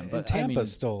problem for them. But and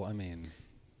Tampa's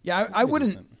yeah, I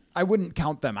wouldn't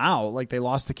count them out. Like, they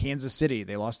lost to Kansas City,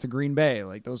 they lost to Green Bay.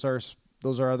 Like, those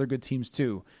are other good teams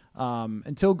too.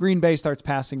 Until Green Bay starts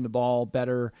passing the ball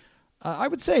better, I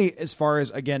would say, as far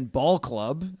as, again, ball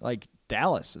club, like,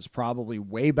 Dallas is probably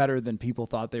way better than people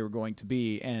thought they were going to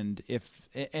be. And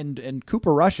and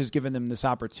Cooper Rush has given them this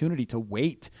opportunity to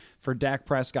wait for Dak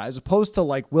Prescott, as opposed to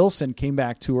like Wilson came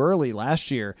back too early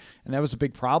last year, and that was a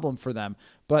big problem for them.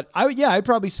 But I'd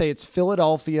probably say it's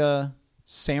Philadelphia,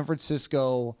 San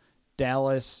Francisco,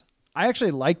 Dallas. I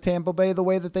actually like Tampa Bay the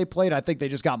way that they played. I think they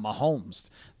just got Mahomes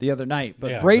the other night.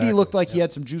 But Brady exactly. Looked like he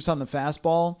had some juice on the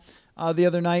fastball the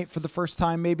other night for the first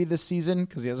time maybe this season,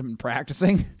 because he hasn't been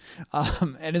practicing.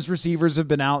 And his receivers have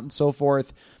been out and so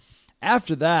forth.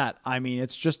 After that, I mean,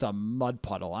 it's just a mud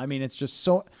puddle. I mean, it's just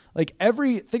so, like,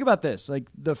 think about this, like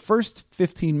the first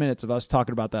 15 minutes of us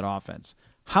talking about that offense.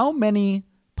 How many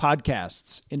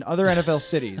podcasts in other NFL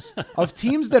cities of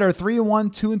teams that are 3-1,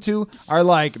 2-2 are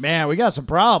like, man, we got some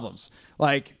problems.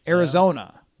 Like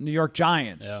Arizona, New York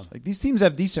Giants. Yeah. Like, these teams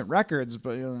have decent records,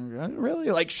 but really,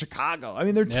 like Chicago. I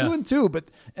mean, they're 2-2, but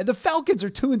the Falcons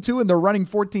are 2-2 and they're running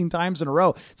 14 times in a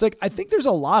row. It's like, I think there's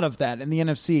a lot of that in the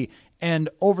NFC. And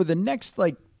over the next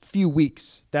few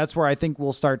weeks, that's where I think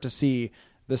we'll start to see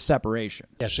the separation.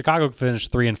 Yeah, Chicago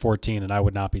finished 3-14, and I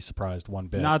would not be surprised one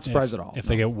bit. Not surprised at all. If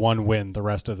they get one win the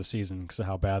rest of the season because of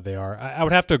how bad they are. I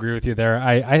would have to agree with you there.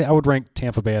 I would rank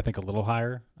Tampa Bay, I think, a little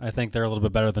higher. I think they're a little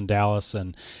bit better than Dallas,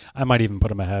 and I might even put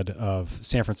them ahead of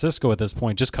San Francisco at this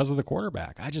point just because of the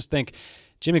quarterback. I just think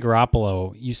Jimmy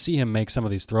Garoppolo, you see him make some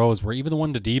of these throws where even the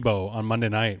one to Debo on Monday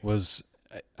night was,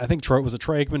 I think Troy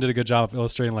Aikman did a good job of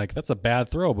illustrating, like, that's a bad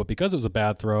throw, but because it was a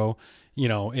bad throw,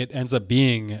 it ends up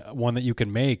being one that you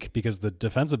can make because the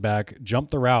defensive back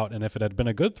jumped the route, and if it had been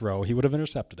a good throw, he would have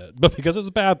intercepted it. But because it was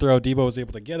a bad throw, Debo was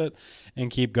able to get it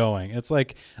and keep going. It's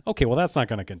like, okay, well, that's not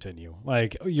going to continue.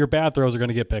 Like, your bad throws are going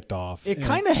to get picked off. It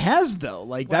kind of has, though.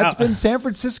 Like, that's been San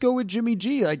Francisco with Jimmy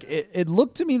G. Like, it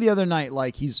looked to me the other night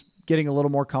like he's getting a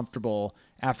little more comfortable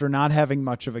after not having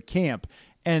much of a camp.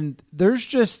 And there's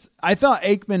just, I thought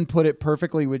Aikman put it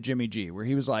perfectly with Jimmy G, where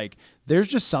he was like, there's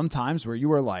just some times where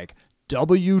you are like,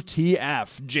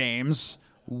 WTF, James,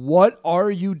 what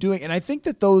are you doing? And I think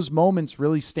that those moments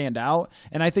really stand out.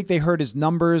 And I think they hurt his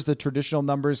numbers, the traditional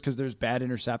numbers, because there's bad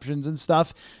interceptions and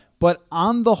stuff. But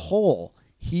on the whole,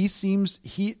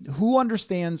 who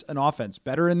understands an offense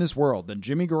better in this world than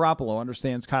Jimmy Garoppolo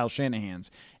understands Kyle Shanahan's?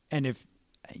 And if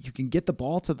you can get the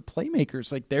ball to the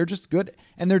playmakers, like, they're just good,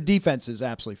 and their defense is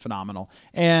absolutely phenomenal.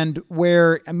 And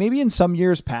where maybe in some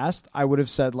years past, I would have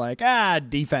said like,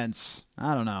 defense,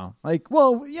 I don't know, like,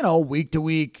 well, week to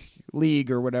week league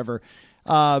or whatever.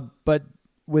 But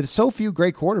with so few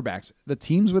great quarterbacks, the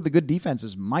teams with the good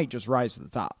defenses might just rise to the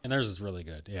top. And theirs is really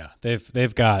good. Yeah.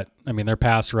 They've got, their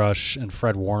pass rush and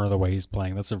Fred Warner, the way he's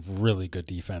playing, that's a really good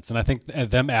defense. And I think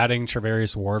them adding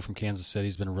Travarius Ward from Kansas City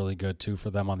has been really good too for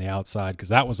them on the outside, because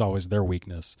that was always their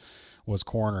weakness, was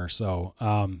corner. So,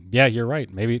 yeah, you're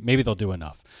right. Maybe they'll do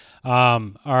enough.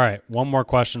 All right. One more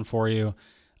question for you.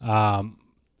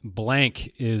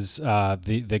 Blank is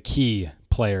the key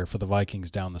player for the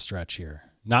Vikings down the stretch here.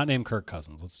 Not named Kirk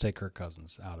Cousins. Let's take Kirk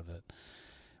Cousins out of it.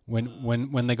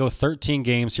 When they go 13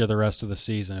 games here the rest of the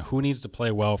season, who needs to play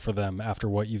well for them after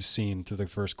what you've seen through the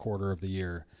first quarter of the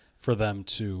year for them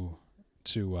to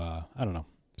I don't know,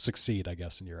 succeed, I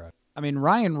guess, in your eyes?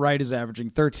 Ryan Wright is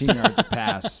averaging 13 yards a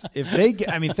pass. If they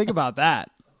think about that.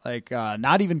 Like,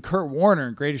 not even Kurt Warner,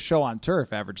 Greatest Show on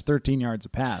Turf, averaged 13 yards a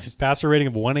pass. His passer rating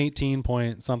of 118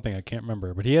 point something, I can't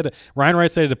remember. But Ryan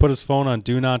Wright said to put his phone on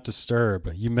Do Not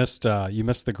Disturb. You missed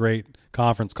the great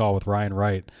conference call with Ryan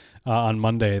Wright on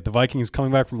Monday. The Vikings,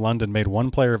 coming back from London, made one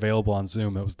player available on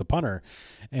Zoom. It was the punter.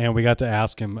 And we got to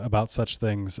ask him about such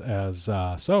things as,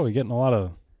 so you're getting a lot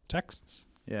of texts?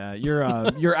 Yeah,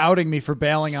 you're outing me for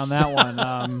bailing on that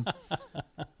one.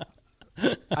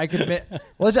 I can admit,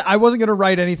 I wasn't going to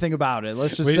write anything about it.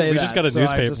 Let's just say that. We just got a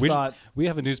newspaper. Thought, we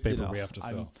have a newspaper we have to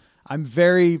fill. I'm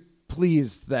very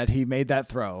pleased that he made that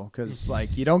throw, because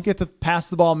you don't get to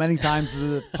pass the ball many times as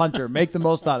a punter. Make the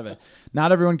most out of it.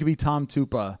 Not everyone can be Tom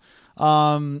Tupa.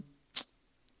 What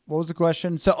was the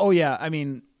question? So, you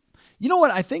know what?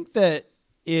 I think that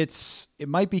it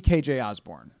might be KJ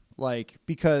Osborne,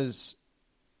 because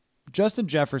Justin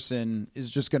Jefferson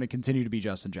is just going to continue to be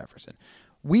Justin Jefferson.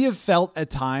 We have felt at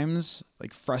times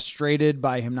frustrated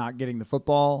by him not getting the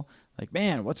football. Like,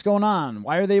 man, what's going on?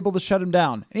 Why are they able to shut him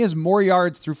down? And he has more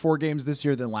yards through 4 games this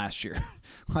year than last year.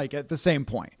 At the same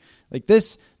point,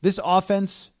 this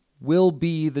offense will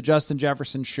be the Justin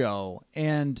Jefferson show.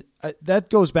 And that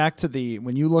goes back to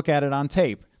when you look at it on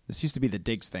tape, this used to be the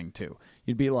Diggs thing too.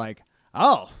 You'd be like,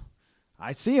 oh,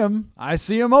 I see him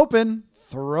open.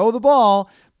 Throw the ball,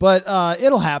 but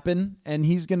it'll happen, and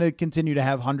he's going to continue to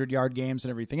have 100-yard games and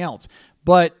everything else.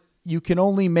 But you can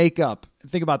only make up,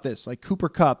 think about this, Cooper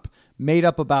Kupp made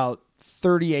up about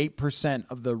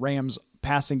 38% of the Rams'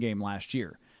 passing game last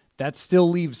year. That still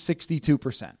leaves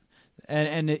 62%.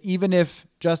 And even if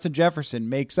Justin Jefferson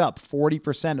makes up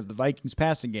 40% of the Vikings'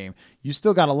 passing game, you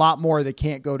still got a lot more that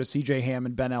can't go to C.J. Ham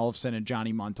and Ben Ellefson and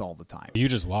Johnny Munt all the time. You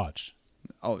just watch.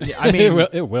 Oh, yeah,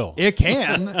 it will. It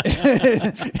can.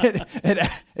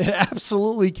 it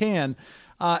absolutely can.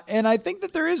 And I think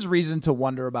that there is reason to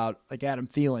wonder about Adam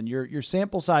Thielen. Your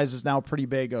sample size is now pretty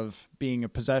big of being a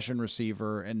possession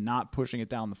receiver and not pushing it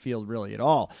down the field really at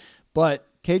all. But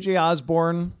KJ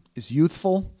Osborne is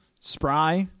youthful,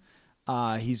 spry.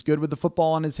 He's good with the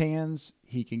football in his hands.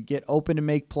 He can get open and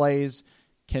make plays.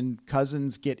 Can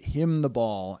Cousins get him the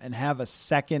ball and have a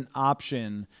second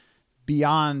option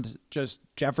beyond just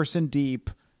Jefferson deep,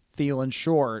 Thielen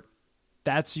short?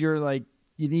 That's your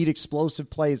you need explosive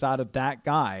plays out of that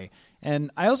guy.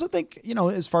 And I also think,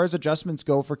 as far as adjustments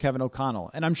go for Kevin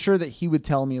O'Connell, and I'm sure that he would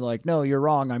tell me no, you're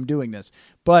wrong, I'm doing this,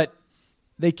 but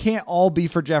they can't all be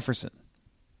for Jefferson.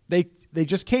 They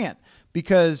just can't,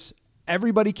 because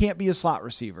everybody can't be a slot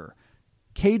receiver.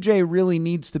 KJ really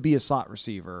needs to be a slot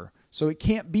receiver. So it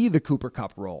can't be the Cooper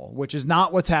Kupp role, which is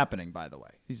not what's happening, by the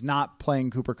way. He's not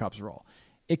playing Cooper Kupp's role.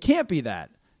 It can't be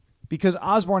that because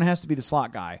Osborne has to be the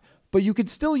slot guy. But you could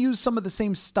still use some of the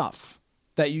same stuff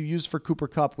that you use for Cooper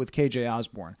Kupp with KJ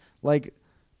Osborne. Like,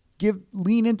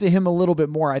 lean into him a little bit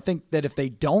more. I think that if they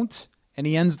don't, and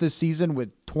he ends this season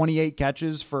with 28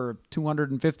 catches for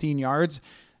 215 yards,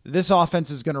 this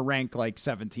offense is going to rank like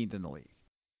 17th in the league.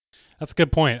 That's a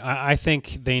good point. I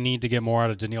think they need to get more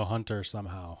out of Danielle Hunter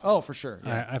somehow. Oh, for sure.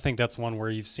 Yeah. I think that's one where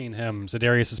you've seen him.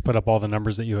 Za'Darius has put up all the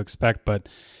numbers that you expect, but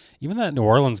even that New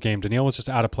Orleans game, Danielle was just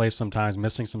out of place sometimes,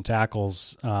 missing some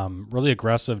tackles, really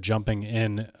aggressive, jumping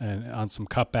in and on some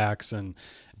cutbacks and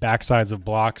backsides of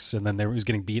blocks, and then he was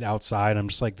getting beat outside. I'm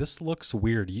just like, this looks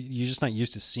weird. You're just not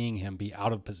used to seeing him be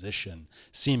out of position,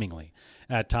 seemingly,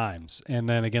 at times. And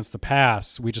then against the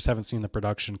pass, we just haven't seen the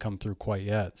production come through quite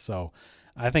yet. So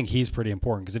I think he's pretty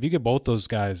important because if you get both those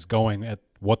guys going at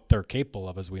what they're capable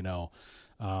of, as we know,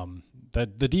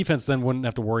 that the defense then wouldn't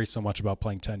have to worry so much about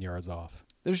playing 10 yards off.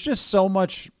 There's just so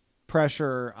much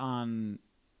pressure on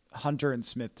Hunter and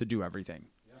Smith to do everything.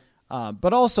 Yeah.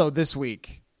 But also this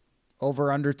week,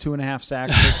 over under 2.5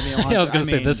 sacks for Danielle Hunter. Yeah, I was going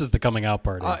to say, this is the coming out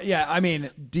party. Yeah, I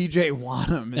mean, DJ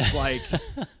Wanham is like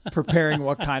preparing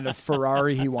what kind of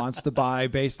Ferrari he wants to buy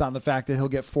based on the fact that he'll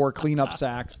get 4 cleanup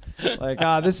sacks. Like,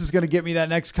 this is going to get me that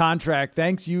next contract.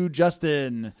 Thanks you,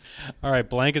 Justin. All right,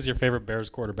 blank is your favorite Bears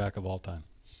quarterback of all time.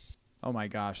 Oh, my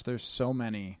gosh. There's so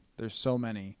many.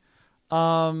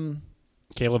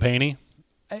 Caleb Haney?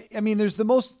 I mean, there's the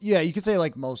most, you could say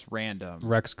like most random.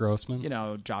 Rex Grossman.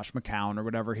 Josh McCown or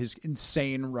whatever, his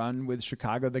insane run with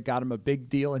Chicago that got him a big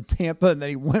deal in Tampa, and then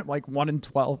he went like 1-12.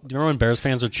 Do you remember when Bears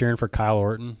fans were cheering for Kyle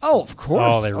Orton? Oh, of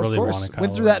course. Oh, they really wanted Kyle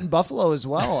Went through that in Buffalo as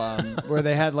well, where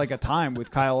they had like a time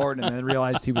with Kyle Orton and then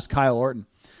realized he was Kyle Orton.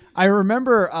 I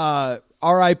remember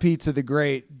RIP to the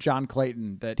great John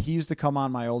Clayton, that he used to come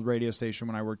on my old radio station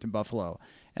when I worked in Buffalo.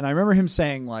 And I remember him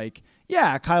saying like,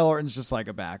 yeah, Kyle Orton's just like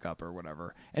a backup or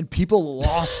whatever. And people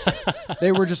lost it.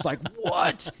 They were just like,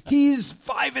 what? He's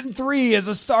 5-3 as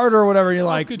a starter or whatever. And you're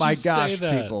like, my gosh,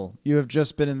 people, you have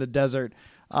just been in the desert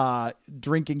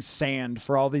drinking sand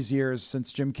for all these years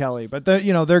since Jim Kelly. But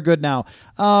they're good now.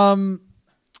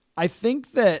 I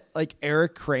think that like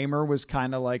Eric Kramer was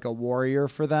kind of like a warrior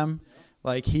for them.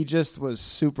 Like he just was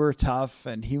super tough,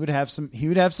 and he would have some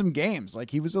games.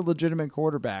 Like he was a legitimate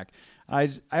quarterback. I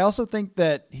also think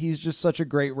that he's just such a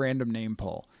great random name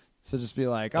pull. So just be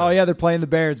like, oh yeah, they're playing the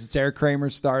Bears. It's Eric Kramer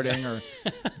starting, or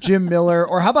Jim Miller,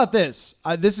 or how about this?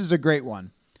 This is a great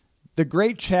one. The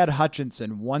great Chad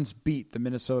Hutchinson once beat the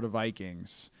Minnesota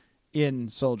Vikings in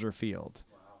Soldier Field,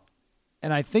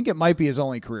 and I think it might be his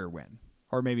only career win,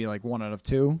 or maybe like 1 out of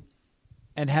 2.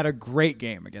 And had a great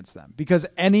game against them, because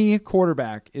any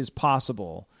quarterback is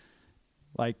possible.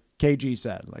 Like KG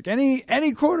said, like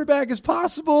any quarterback is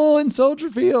possible in Soldier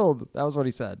Field. That was what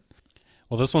he said.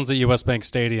 Well, this one's at US Bank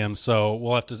Stadium, so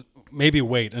we'll have to maybe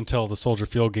wait until the Soldier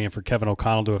Field game for Kevin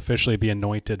O'Connell to officially be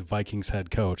anointed Vikings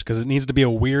head coach, because it needs to be a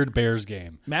weird Bears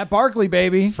game. Matt Barkley,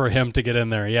 baby. For him to get in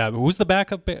there. Yeah. Who's the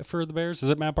backup for the Bears? Is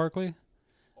it Matt Barkley?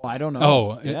 I don't know.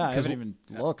 Oh, yeah, I haven't even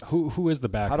looked. Who is the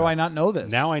backup? How do I not know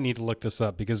this? Now I need to look this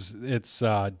up, because it's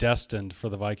destined for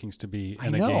the Vikings to be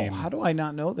in a game. How do I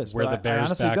not know this? Where the Bears I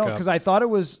honestly don't, because I thought it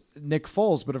was Nick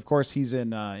Foles, but of course he's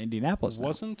in Indianapolis now.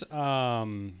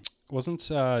 Wasn't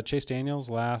Chase Daniels'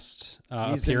 last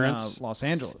he's appearance in Los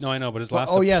Angeles? No, I know, but his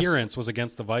last appearance was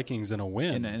against the Vikings in a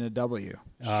win. In a W.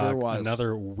 Sure was.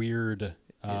 Another weird...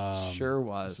 It sure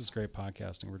was. This is great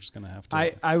podcasting. We're just going to have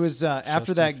to... I was,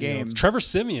 after that game... Trevor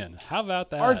Siemian. How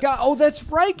about that? Our guy, that's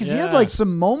right, because he had like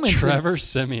some moments. Trevor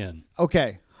Siemian.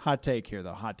 Okay, hot take here,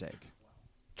 though. Hot take.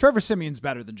 Trevor Siemian's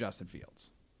better than Justin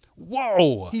Fields.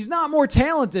 Whoa. He's not more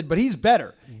talented, but he's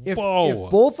better. If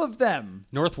both of them...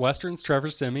 Northwestern's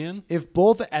Trevor Siemian? If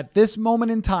both, at this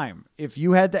moment in time, if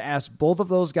you had to ask both of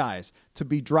those guys to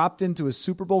be dropped into a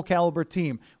Super Bowl caliber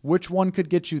team, which one could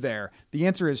get you there? The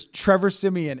answer is Trevor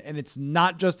Siemian, and it's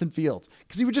not Justin Fields,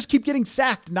 because he would just keep getting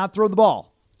sacked and not throw the ball.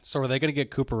 So are they going to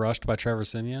get Cooper rushed by Trevor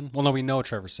Siemian? Well, no, we know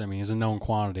Trevor Siemian is a known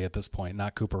quantity at this point,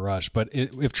 not Cooper Rush. But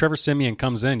if Trevor Siemian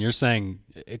comes in, you're saying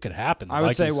it could happen. I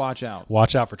would say watch out.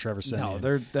 Watch out for Trevor Siemian.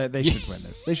 No, they should win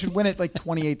this. They should win it like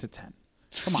 28-10.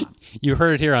 Come on. You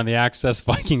heard it here on the Access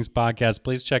Vikings podcast.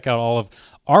 Please check out all of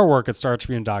our work at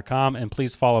StarTribune.com, and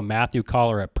please follow Matthew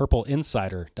Collar at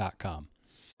PurpleInsider.com.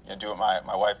 Do what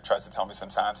my wife tries to tell me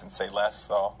sometimes and say less,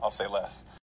 so I'll say less.